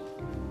reasons.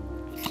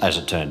 As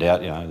it turned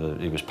out, you know,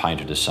 he was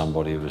painted as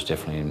somebody who was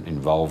definitely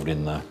involved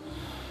in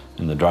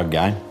the drug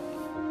game.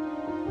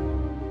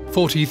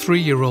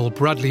 43-year-old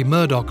Bradley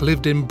Murdoch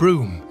lived in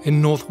Broome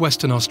in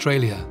northwestern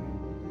Australia.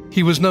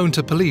 He was known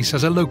to police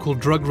as a local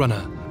drug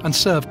runner and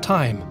served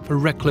time for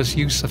reckless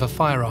use of a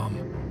firearm.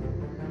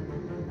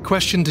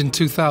 Questioned in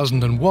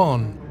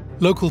 2001,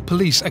 local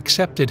police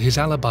accepted his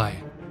alibi,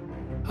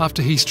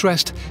 after he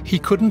stressed he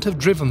couldn't have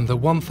driven the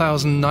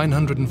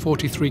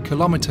 1,943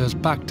 kilometres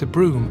back to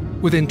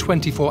Broome within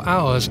 24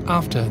 hours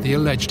after the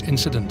alleged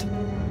incident.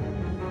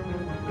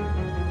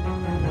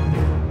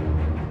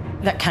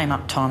 That came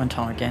up time and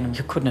time again.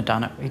 You couldn't have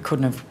done it. You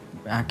couldn't have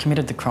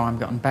committed the crime,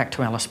 gotten back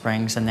to Alice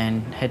Springs and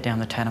then head down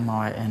the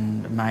Tanami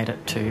and made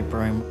it to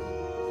Broome.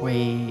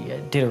 We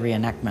did a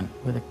reenactment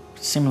with a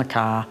similar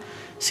car,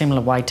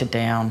 similar weighted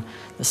down,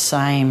 the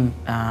same,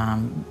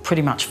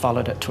 pretty much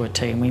followed it to a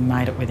T, and we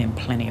made it within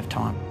plenty of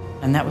time.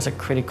 And that was a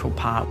critical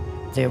part.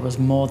 There was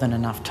more than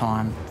enough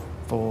time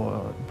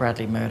for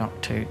Bradley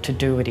Murdoch to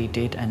do what he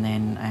did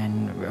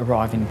and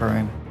arrive in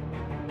Broome.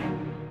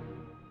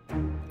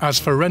 As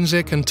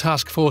forensic and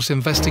task force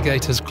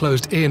investigators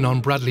closed in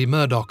on Bradley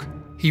Murdoch,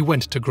 he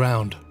went to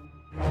ground.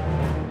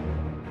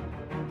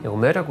 Well,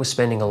 Murdoch was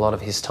spending a lot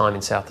of his time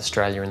in South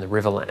Australia in the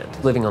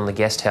Riverland, living on the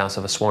guest house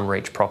of a Swan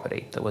Reach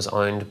property that was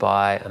owned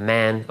by a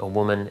man, a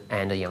woman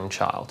and a young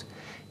child.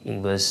 He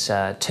was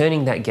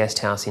turning that guest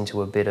house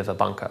into a bit of a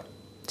bunker,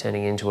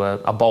 turning into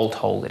a bolt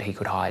hole that he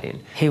could hide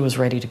in. He was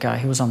ready to go.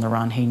 He was on the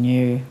run. He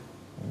knew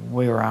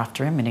we were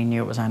after him and he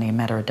knew it was only a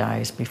matter of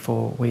days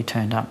before we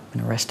turned up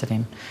and arrested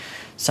him.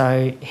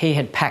 So he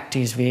had packed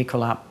his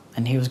vehicle up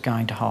and he was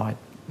going to hide.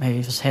 He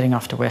was heading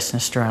off to Western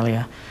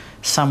Australia,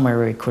 somewhere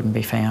where he couldn't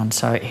be found.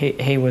 So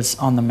he was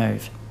on the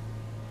move.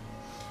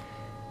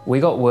 We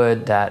got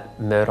word that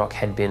Murdoch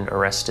had been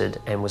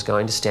arrested and was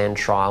going to stand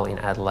trial in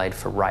Adelaide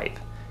for rape,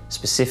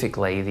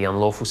 specifically the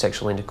unlawful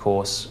sexual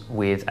intercourse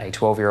with a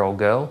 12-year-old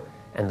girl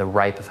and the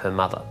rape of her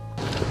mother.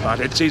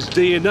 But it's his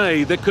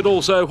DNA that could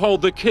also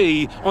hold the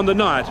key on the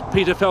night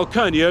Peter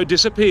Falconio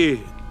disappeared.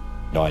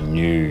 I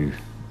knew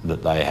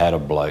that they had a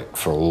bloke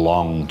for a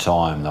long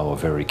time they were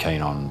very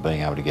keen on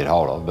being able to get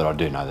hold of, but I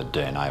do know that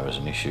DNA was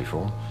an issue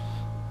for them.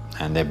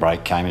 And their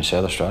break came in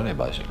South Australia,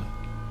 basically.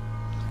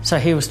 So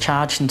he was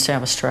charged in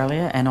South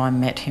Australia and I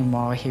met him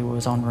while he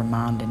was on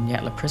remand in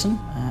Yatala prison.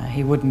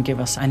 He wouldn't give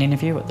us an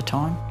interview at the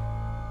time,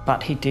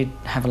 but he did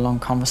have a long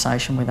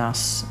conversation with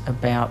us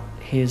about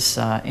his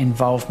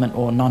involvement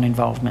or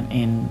non-involvement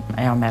in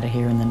our matter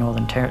here in the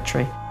Northern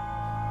Territory.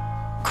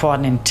 Quite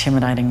an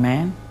intimidating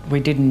man. We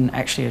didn't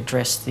actually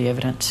address the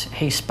evidence.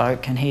 He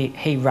spoke and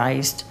he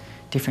raised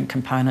different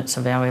components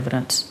of our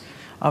evidence.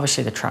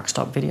 Obviously the truck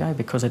stop video,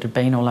 because it had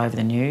been all over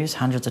the news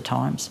hundreds of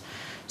times.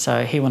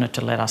 So he wanted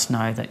to let us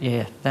know that,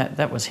 yeah,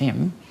 that was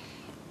him,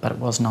 but it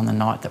wasn't on the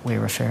night that we're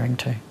referring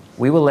to.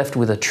 We were left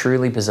with a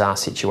truly bizarre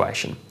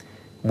situation.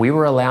 We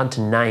were allowed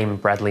to name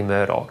Bradley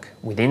Murdoch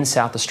within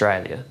South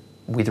Australia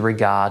with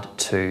regard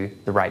to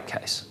the rape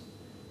case.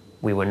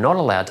 We were not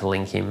allowed to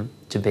link him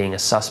to being a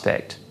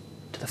suspect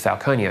to the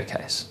Falconio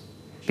case,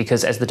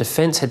 because as the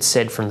defence had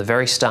said from the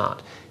very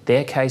start,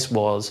 their case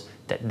was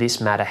that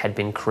this matter had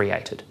been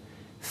created,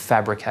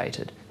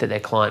 fabricated, that their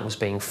client was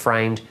being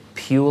framed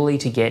purely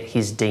to get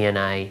his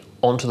DNA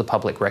onto the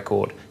public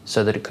record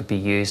so that it could be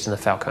used in the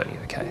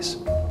Falconio case.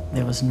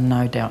 There was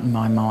no doubt in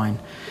my mind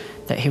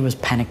that he was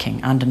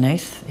panicking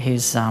underneath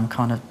his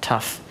kind of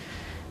tough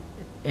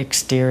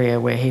exterior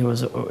where he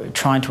was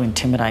trying to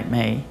intimidate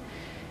me.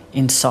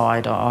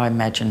 Inside, I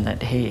imagine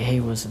that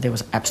there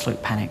was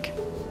absolute panic.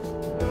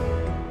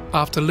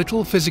 After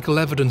little physical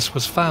evidence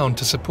was found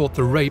to support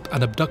the rape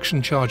and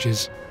abduction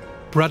charges,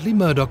 Bradley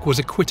Murdoch was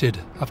acquitted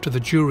after the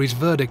jury's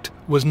verdict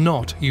was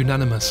not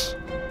unanimous.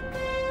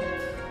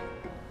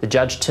 The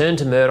judge turned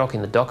to Murdoch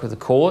in the dock of the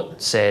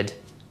court, said,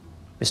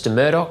 "Mr.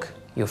 Murdoch,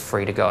 you're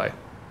free to go."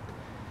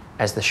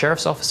 As the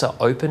sheriff's officer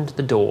opened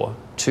the door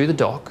to the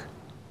dock,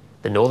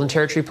 the Northern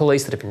Territory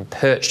Police that had been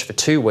perched for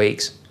 2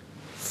 weeks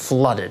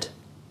flooded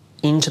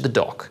into the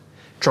dock,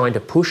 trying to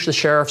push the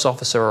sheriff's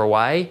officer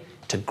away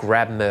to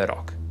grab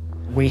Murdoch.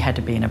 We had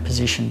to be in a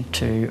position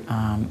to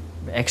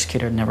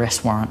execute an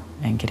arrest warrant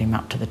and get him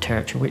up to the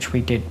Territory, which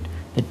we did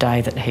the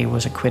day that he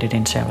was acquitted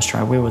in South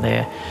Australia. We were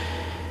there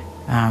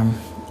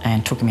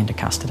and took him into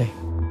custody.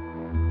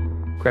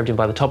 Grabbed him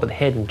by the top of the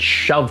head and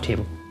shoved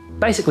him,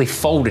 basically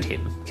folded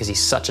him, because he's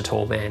such a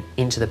tall man,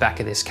 into the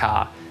back of this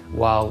car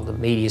while the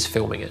media's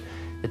filming it.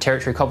 The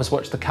Territory coppers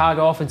watched the car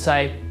go off and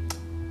say,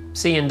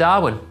 "See you in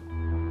Darwin."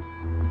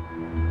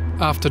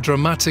 After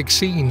dramatic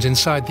scenes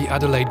inside the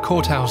Adelaide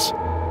courthouse,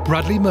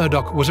 Bradley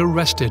Murdoch was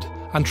arrested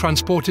and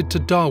transported to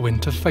Darwin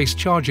to face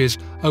charges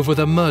over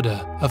the murder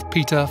of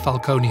Peter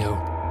Falconio.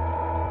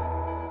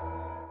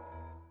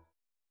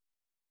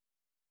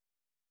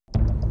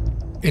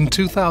 In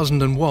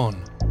 2001,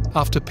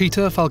 after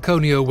Peter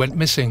Falconio went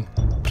missing,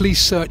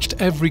 police searched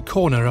every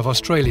corner of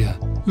Australia,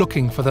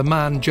 looking for the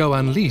man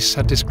Joanne Leese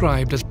had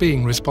described as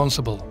being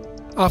responsible.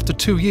 After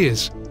 2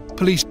 years,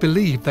 police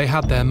believed they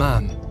had their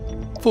man.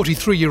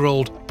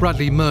 43-year-old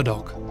Bradley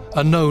Murdoch,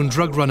 a known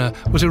drug runner,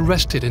 was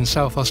arrested in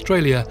South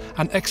Australia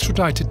and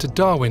extradited to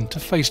Darwin to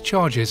face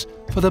charges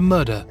for the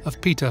murder of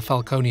Peter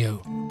Falconio.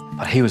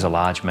 But he was a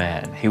large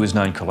man. He was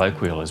known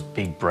colloquially as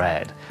Big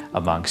Brad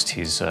amongst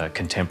his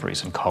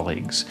contemporaries and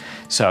colleagues.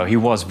 So he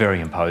was very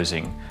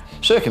imposing.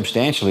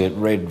 Circumstantially, it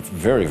read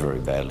very, very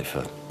badly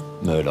for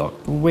Murdoch.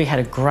 We had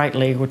a great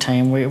legal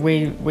team.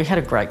 We had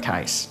a great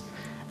case,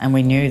 and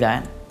we knew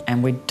that,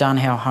 and we'd done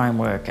our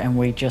homework, and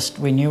we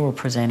knew we were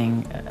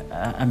presenting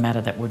a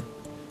matter that would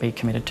be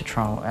committed to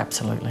trial,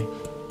 absolutely.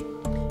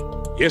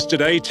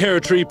 Yesterday,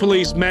 Territory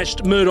Police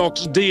matched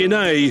Murdoch's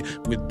DNA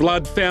with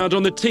blood found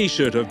on the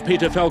T-shirt of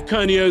Peter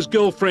Falconio's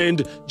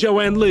girlfriend,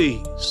 Joanne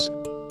Leese.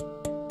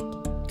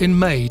 In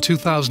May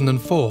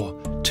 2004,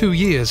 2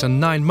 years and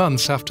 9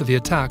 months after the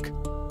attack,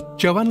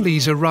 Joanne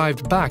Leese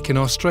arrived back in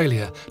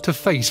Australia to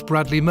face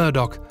Bradley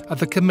Murdoch at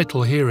the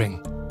committal hearing.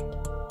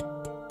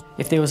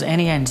 If there was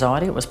any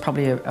anxiety, it was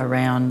probably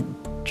around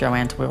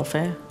Joanne's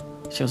welfare.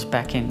 She was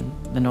back in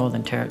the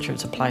Northern Territory.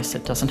 It's a place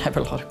that doesn't have a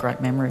lot of great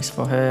memories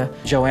for her.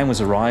 Joanne was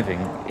arriving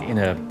in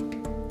a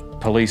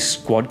police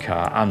squad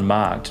car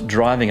unmarked,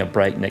 driving at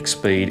breakneck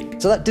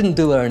speed. So that didn't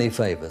do her any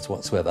favours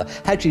whatsoever.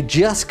 Had she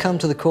just come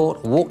to the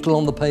court, walked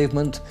along the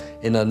pavement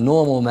in a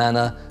normal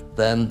manner,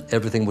 then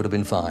everything would have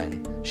been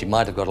fine. She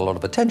might have got a lot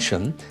of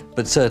attention,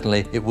 but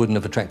certainly it wouldn't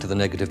have attracted the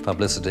negative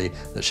publicity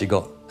that she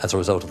got as a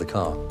result of the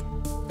car.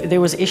 There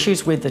was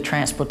issues with the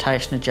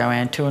transportation of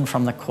Joanne to and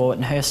from the court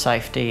and her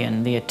safety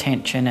and the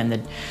attention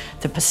and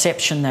the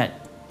perception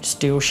that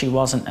still she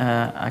wasn't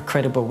a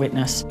credible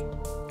witness.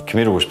 The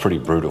committal was pretty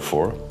brutal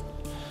for her.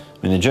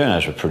 I mean, the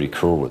journos were pretty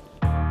cruel.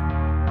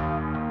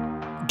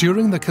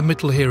 During the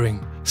committal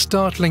hearing,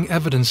 startling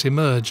evidence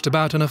emerged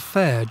about an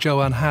affair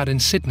Joanne had in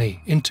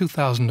Sydney in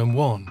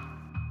 2001.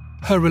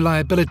 Her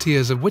reliability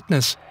as a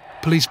witness,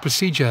 police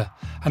procedure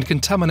and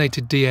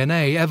contaminated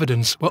DNA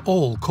evidence were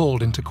all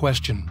called into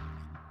question.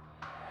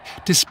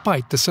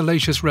 Despite the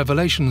salacious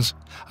revelations,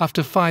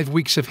 after 5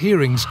 weeks of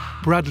hearings,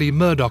 Bradley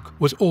Murdoch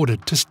was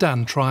ordered to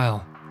stand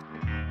trial.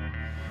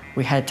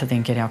 We had to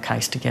then get our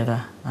case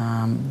together.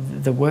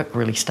 The work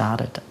really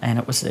started, and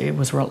it was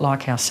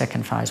like our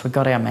second phase. We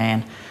got our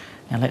man,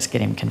 now let's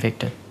get him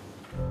convicted.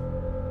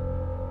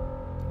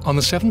 On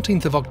the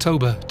 17th of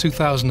October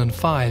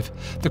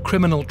 2005, the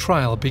criminal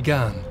trial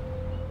began.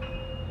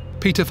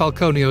 Peter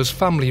Falconio's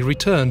family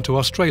returned to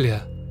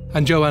Australia,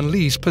 and Joanne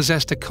Lees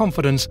possessed a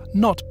confidence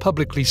not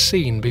publicly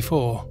seen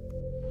before.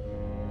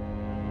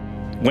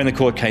 When the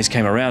court case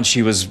came around,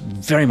 she was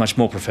very much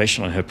more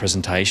professional in her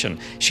presentation.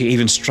 She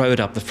even strode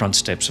up the front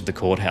steps of the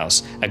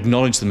courthouse,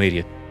 acknowledged the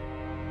media.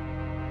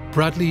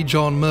 Bradley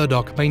John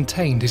Murdoch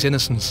maintained his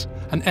innocence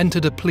and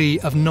entered a plea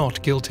of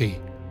not guilty.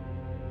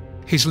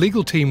 His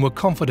legal team were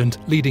confident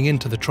leading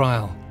into the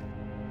trial.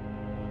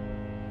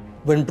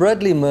 When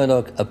Bradley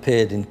Murdoch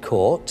appeared in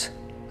court,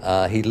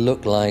 he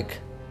looked like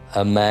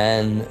a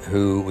man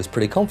who was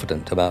pretty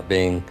confident about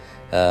being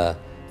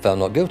found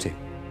not guilty.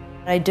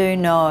 I do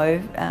know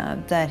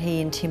that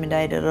he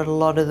intimidated a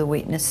lot of the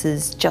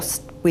witnesses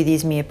just with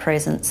his mere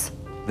presence.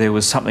 There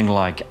was something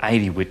like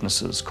 80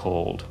 witnesses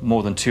called,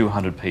 more than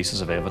 200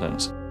 pieces of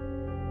evidence.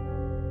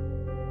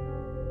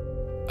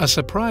 A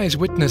surprise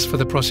witness for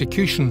the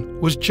prosecution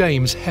was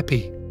James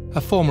Heppy,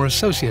 a former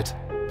associate,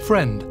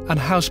 friend and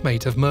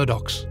housemate of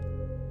Murdoch's.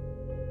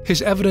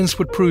 His evidence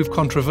would prove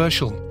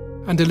controversial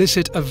and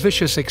elicit a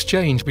vicious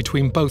exchange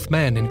between both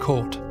men in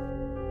court.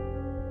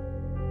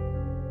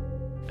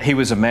 He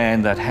was a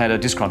man that had a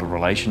disgruntled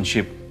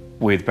relationship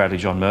with Bradley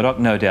John Murdoch,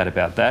 no doubt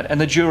about that,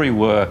 and the jury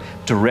were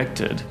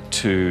directed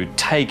to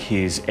take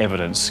his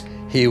evidence.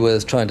 He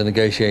was trying to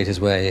negotiate his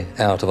way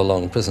out of a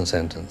long prison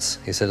sentence.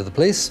 He said to the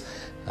police,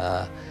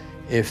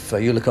 if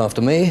you look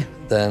after me,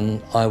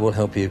 then I will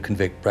help you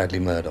convict Bradley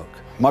Murdoch.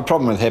 My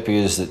problem with Heppy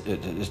is that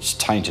it's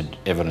tainted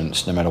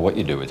evidence no matter what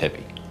you do with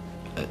Heppy.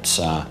 It's,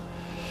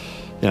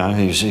 you know,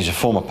 he's a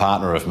former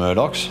partner of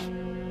Murdoch's.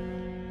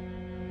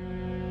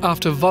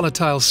 After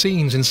volatile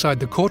scenes inside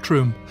the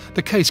courtroom,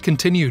 the case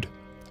continued,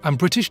 and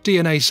British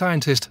DNA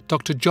scientist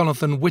Dr.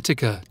 Jonathan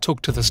Whittaker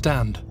took to the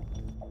stand.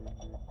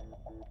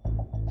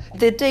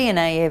 The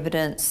DNA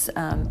evidence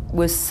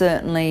was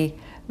certainly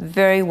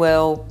very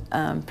well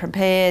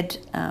prepared,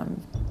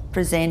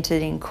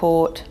 presented in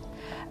court,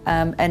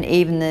 and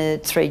even the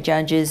 3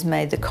 judges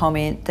made the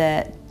comment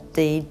that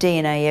the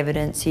DNA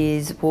evidence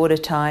is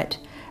watertight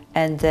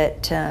and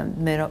that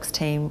Murdoch's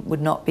team would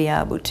not be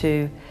able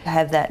to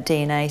have that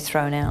DNA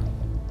thrown out.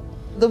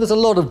 There was a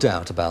lot of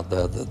doubt about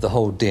the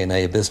whole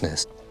DNA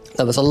business.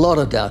 There was a lot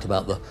of doubt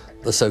about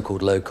the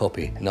so-called low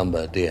copy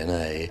number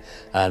DNA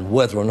and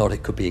whether or not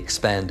it could be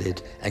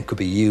expanded and could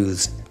be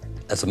used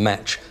as a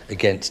match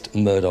against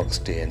Murdoch's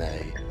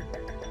DNA.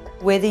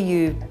 Whether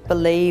you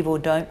believe or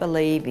don't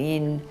believe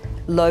in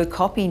low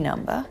copy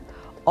number,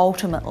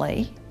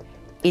 ultimately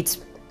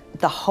it's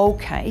the whole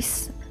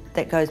case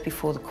that goes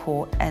before the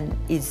court and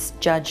is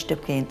judged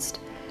against.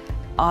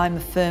 I'm a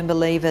firm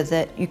believer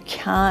that you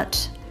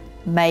can't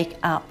make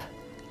up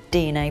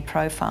DNA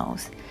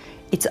profiles.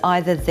 It's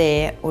either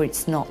there or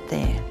it's not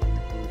there.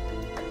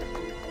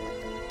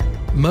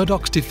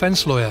 Murdoch's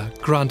defence lawyer,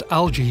 Grant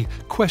Algie,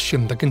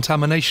 questioned the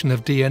contamination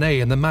of DNA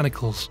in the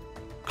manacles,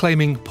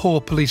 claiming poor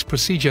police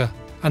procedure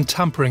and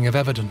tampering of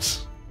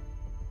evidence.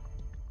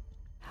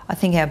 I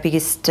think our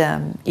biggest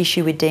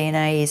issue with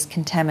DNA is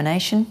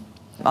contamination.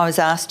 I was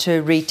asked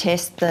to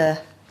retest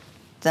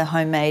the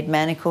homemade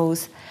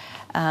manacles,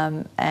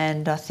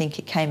 and I think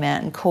it came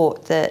out in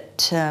court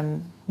that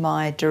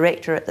my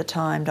director at the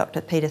time,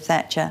 Dr. Peter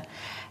Thatcher,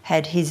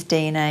 had his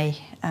DNA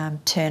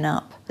turn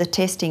up. The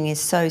testing is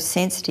so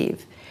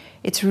sensitive,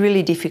 it's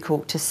really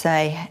difficult to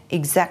say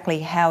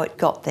exactly how it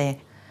got there.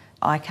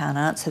 I can't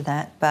answer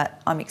that,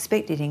 but I'm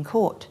expected in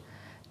court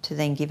to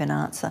then give an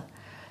answer.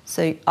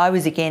 So I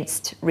was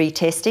against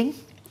retesting,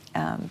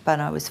 but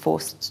I was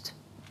forced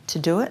to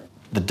do it.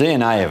 The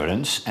DNA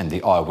evidence and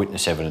the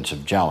eyewitness evidence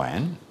of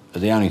Joanne are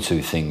the only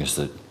 2 things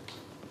that,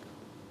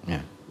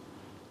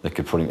 that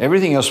could put him.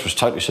 Everything else was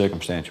totally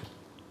circumstantial.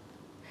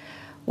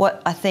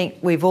 What I think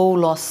we've all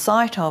lost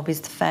sight of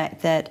is the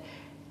fact that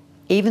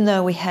even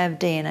though we have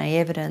DNA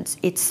evidence,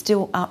 it's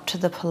still up to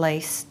the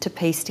police to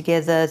piece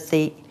together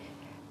the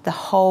the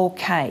whole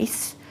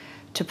case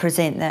to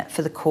present that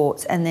for the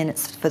courts, and then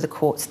it's for the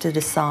courts to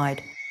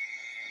decide.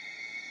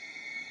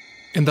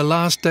 In the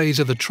last days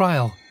of the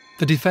trial,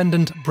 the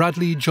defendant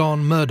Bradley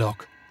John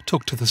Murdoch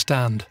took to the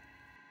stand.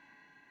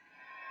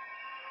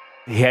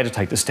 He had to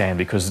take the stand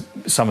because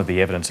some of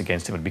the evidence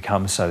against him had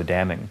become so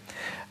damning.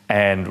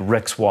 And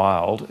Rex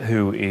Wild,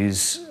 who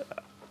is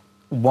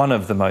one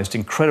of the most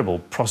incredible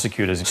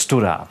prosecutors,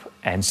 stood up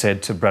and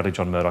said to Bradley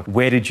John Murdoch,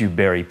 "Where did you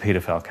bury Peter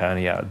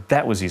Falconio?"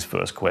 That was his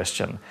first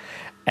question.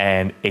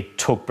 And it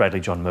took Bradley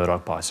John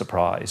Murdoch by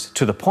surprise,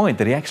 to the point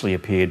that he actually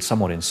appeared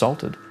somewhat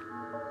insulted.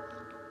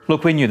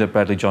 Look, we knew that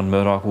Bradley John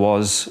Murdoch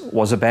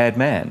was a bad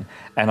man,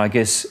 and I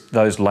guess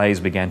those layers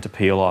began to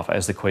peel off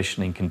as the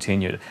questioning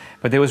continued.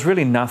 But there was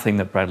really nothing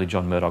that Bradley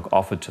John Murdoch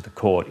offered to the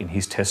court in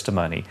his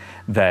testimony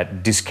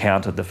that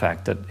discounted the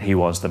fact that he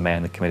was the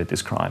man that committed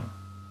this crime.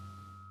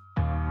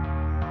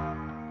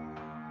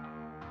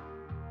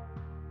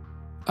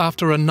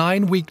 After a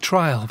 9-week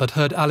trial that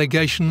heard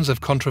allegations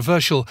of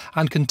controversial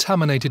and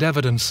contaminated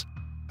evidence,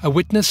 a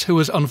witness who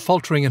was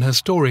unfaltering in her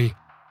story,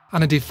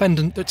 and a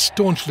defendant that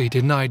staunchly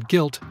denied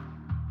guilt,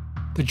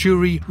 the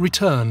jury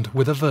returned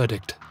with a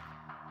verdict.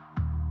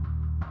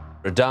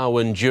 A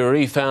Darwin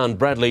jury found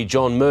Bradley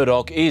John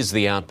Murdoch is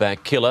the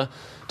Outback killer,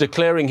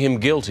 declaring him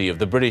guilty of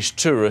the British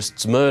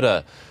tourist's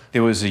murder.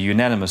 There was a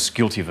unanimous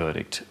guilty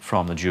verdict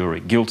from the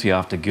jury, guilty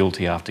after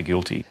guilty after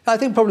guilty. I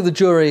think probably the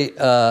jury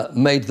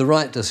made the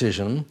right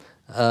decision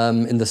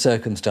in the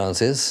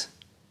circumstances.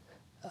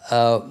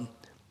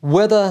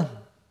 Whether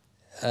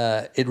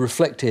it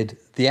reflected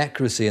the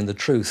accuracy and the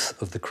truth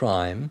of the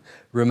crime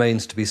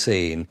remains to be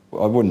seen.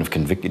 I wouldn't have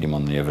convicted him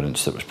on the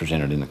evidence that was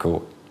presented in the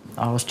court.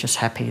 I was just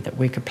happy that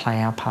we could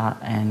play our part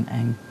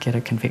and get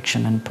a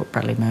conviction and put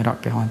Bradley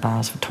Murdoch behind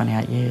bars for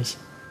 28 years.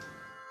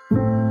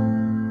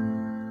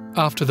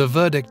 After the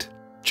verdict,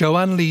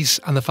 Joanne Leese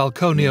and the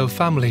Falconio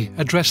family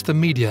addressed the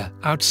media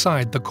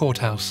outside the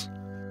courthouse.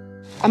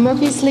 I'm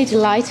obviously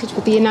delighted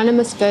with the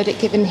unanimous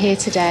verdict given here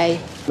today.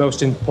 The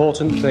most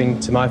important thing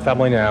to my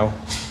family now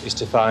is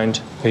to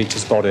find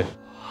Peter's body.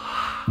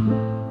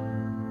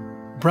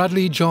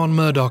 Bradley John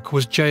Murdoch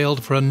was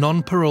jailed for a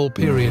non-parole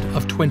period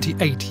of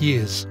 28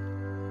 years,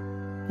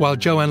 while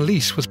Joanne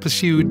Leese was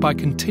pursued by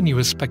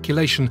continuous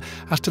speculation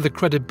as to the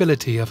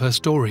credibility of her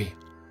story.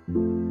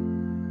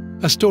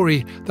 A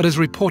story that has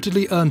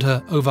reportedly earned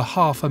her over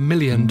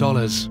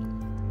 $500,000.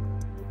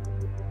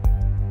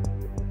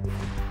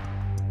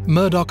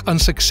 Murdoch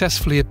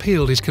unsuccessfully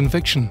appealed his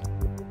conviction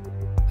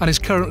and is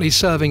currently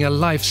serving a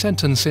life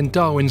sentence in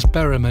Darwin's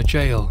Berrima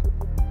jail.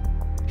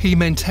 He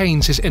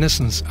maintains his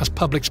innocence as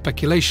public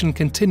speculation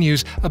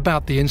continues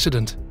about the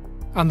incident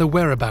and the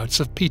whereabouts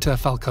of Peter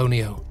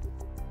Falconio.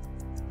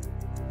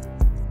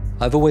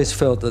 I've always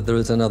felt that there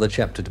is another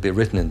chapter to be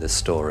written in this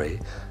story.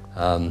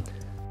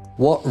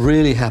 What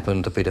really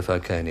happened to Peter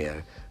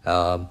Falconio?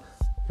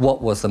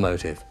 What was the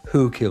motive?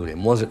 Who killed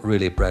him? Was it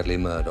really Bradley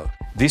Murdoch?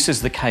 This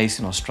is the case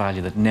in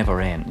Australia that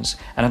never ends,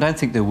 and I don't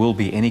think there will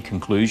be any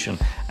conclusion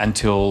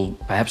until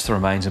perhaps the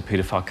remains of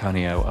Peter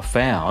Falconio are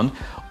found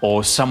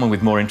or someone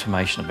with more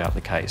information about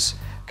the case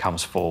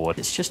comes forward.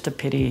 It's just a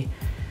pity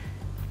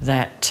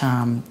that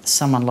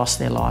someone lost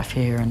their life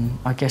here, and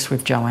I guess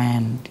with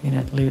Joanne, you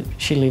know,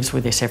 she lives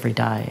with this every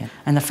day.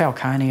 And the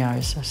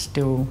Falconios are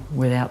still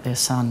without their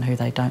son, who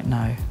they don't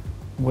know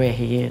where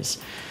he is.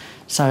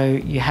 So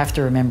you have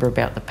to remember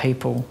about the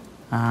people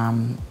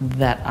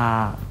that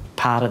are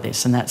part of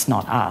this, and that's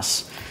not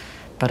us,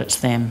 but it's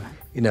them.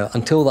 You know,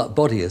 until that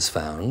body is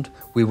found,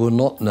 we will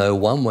not know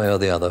one way or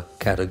the other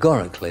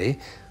categorically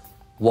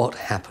what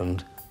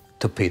happened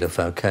to Peter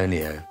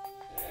Falconio.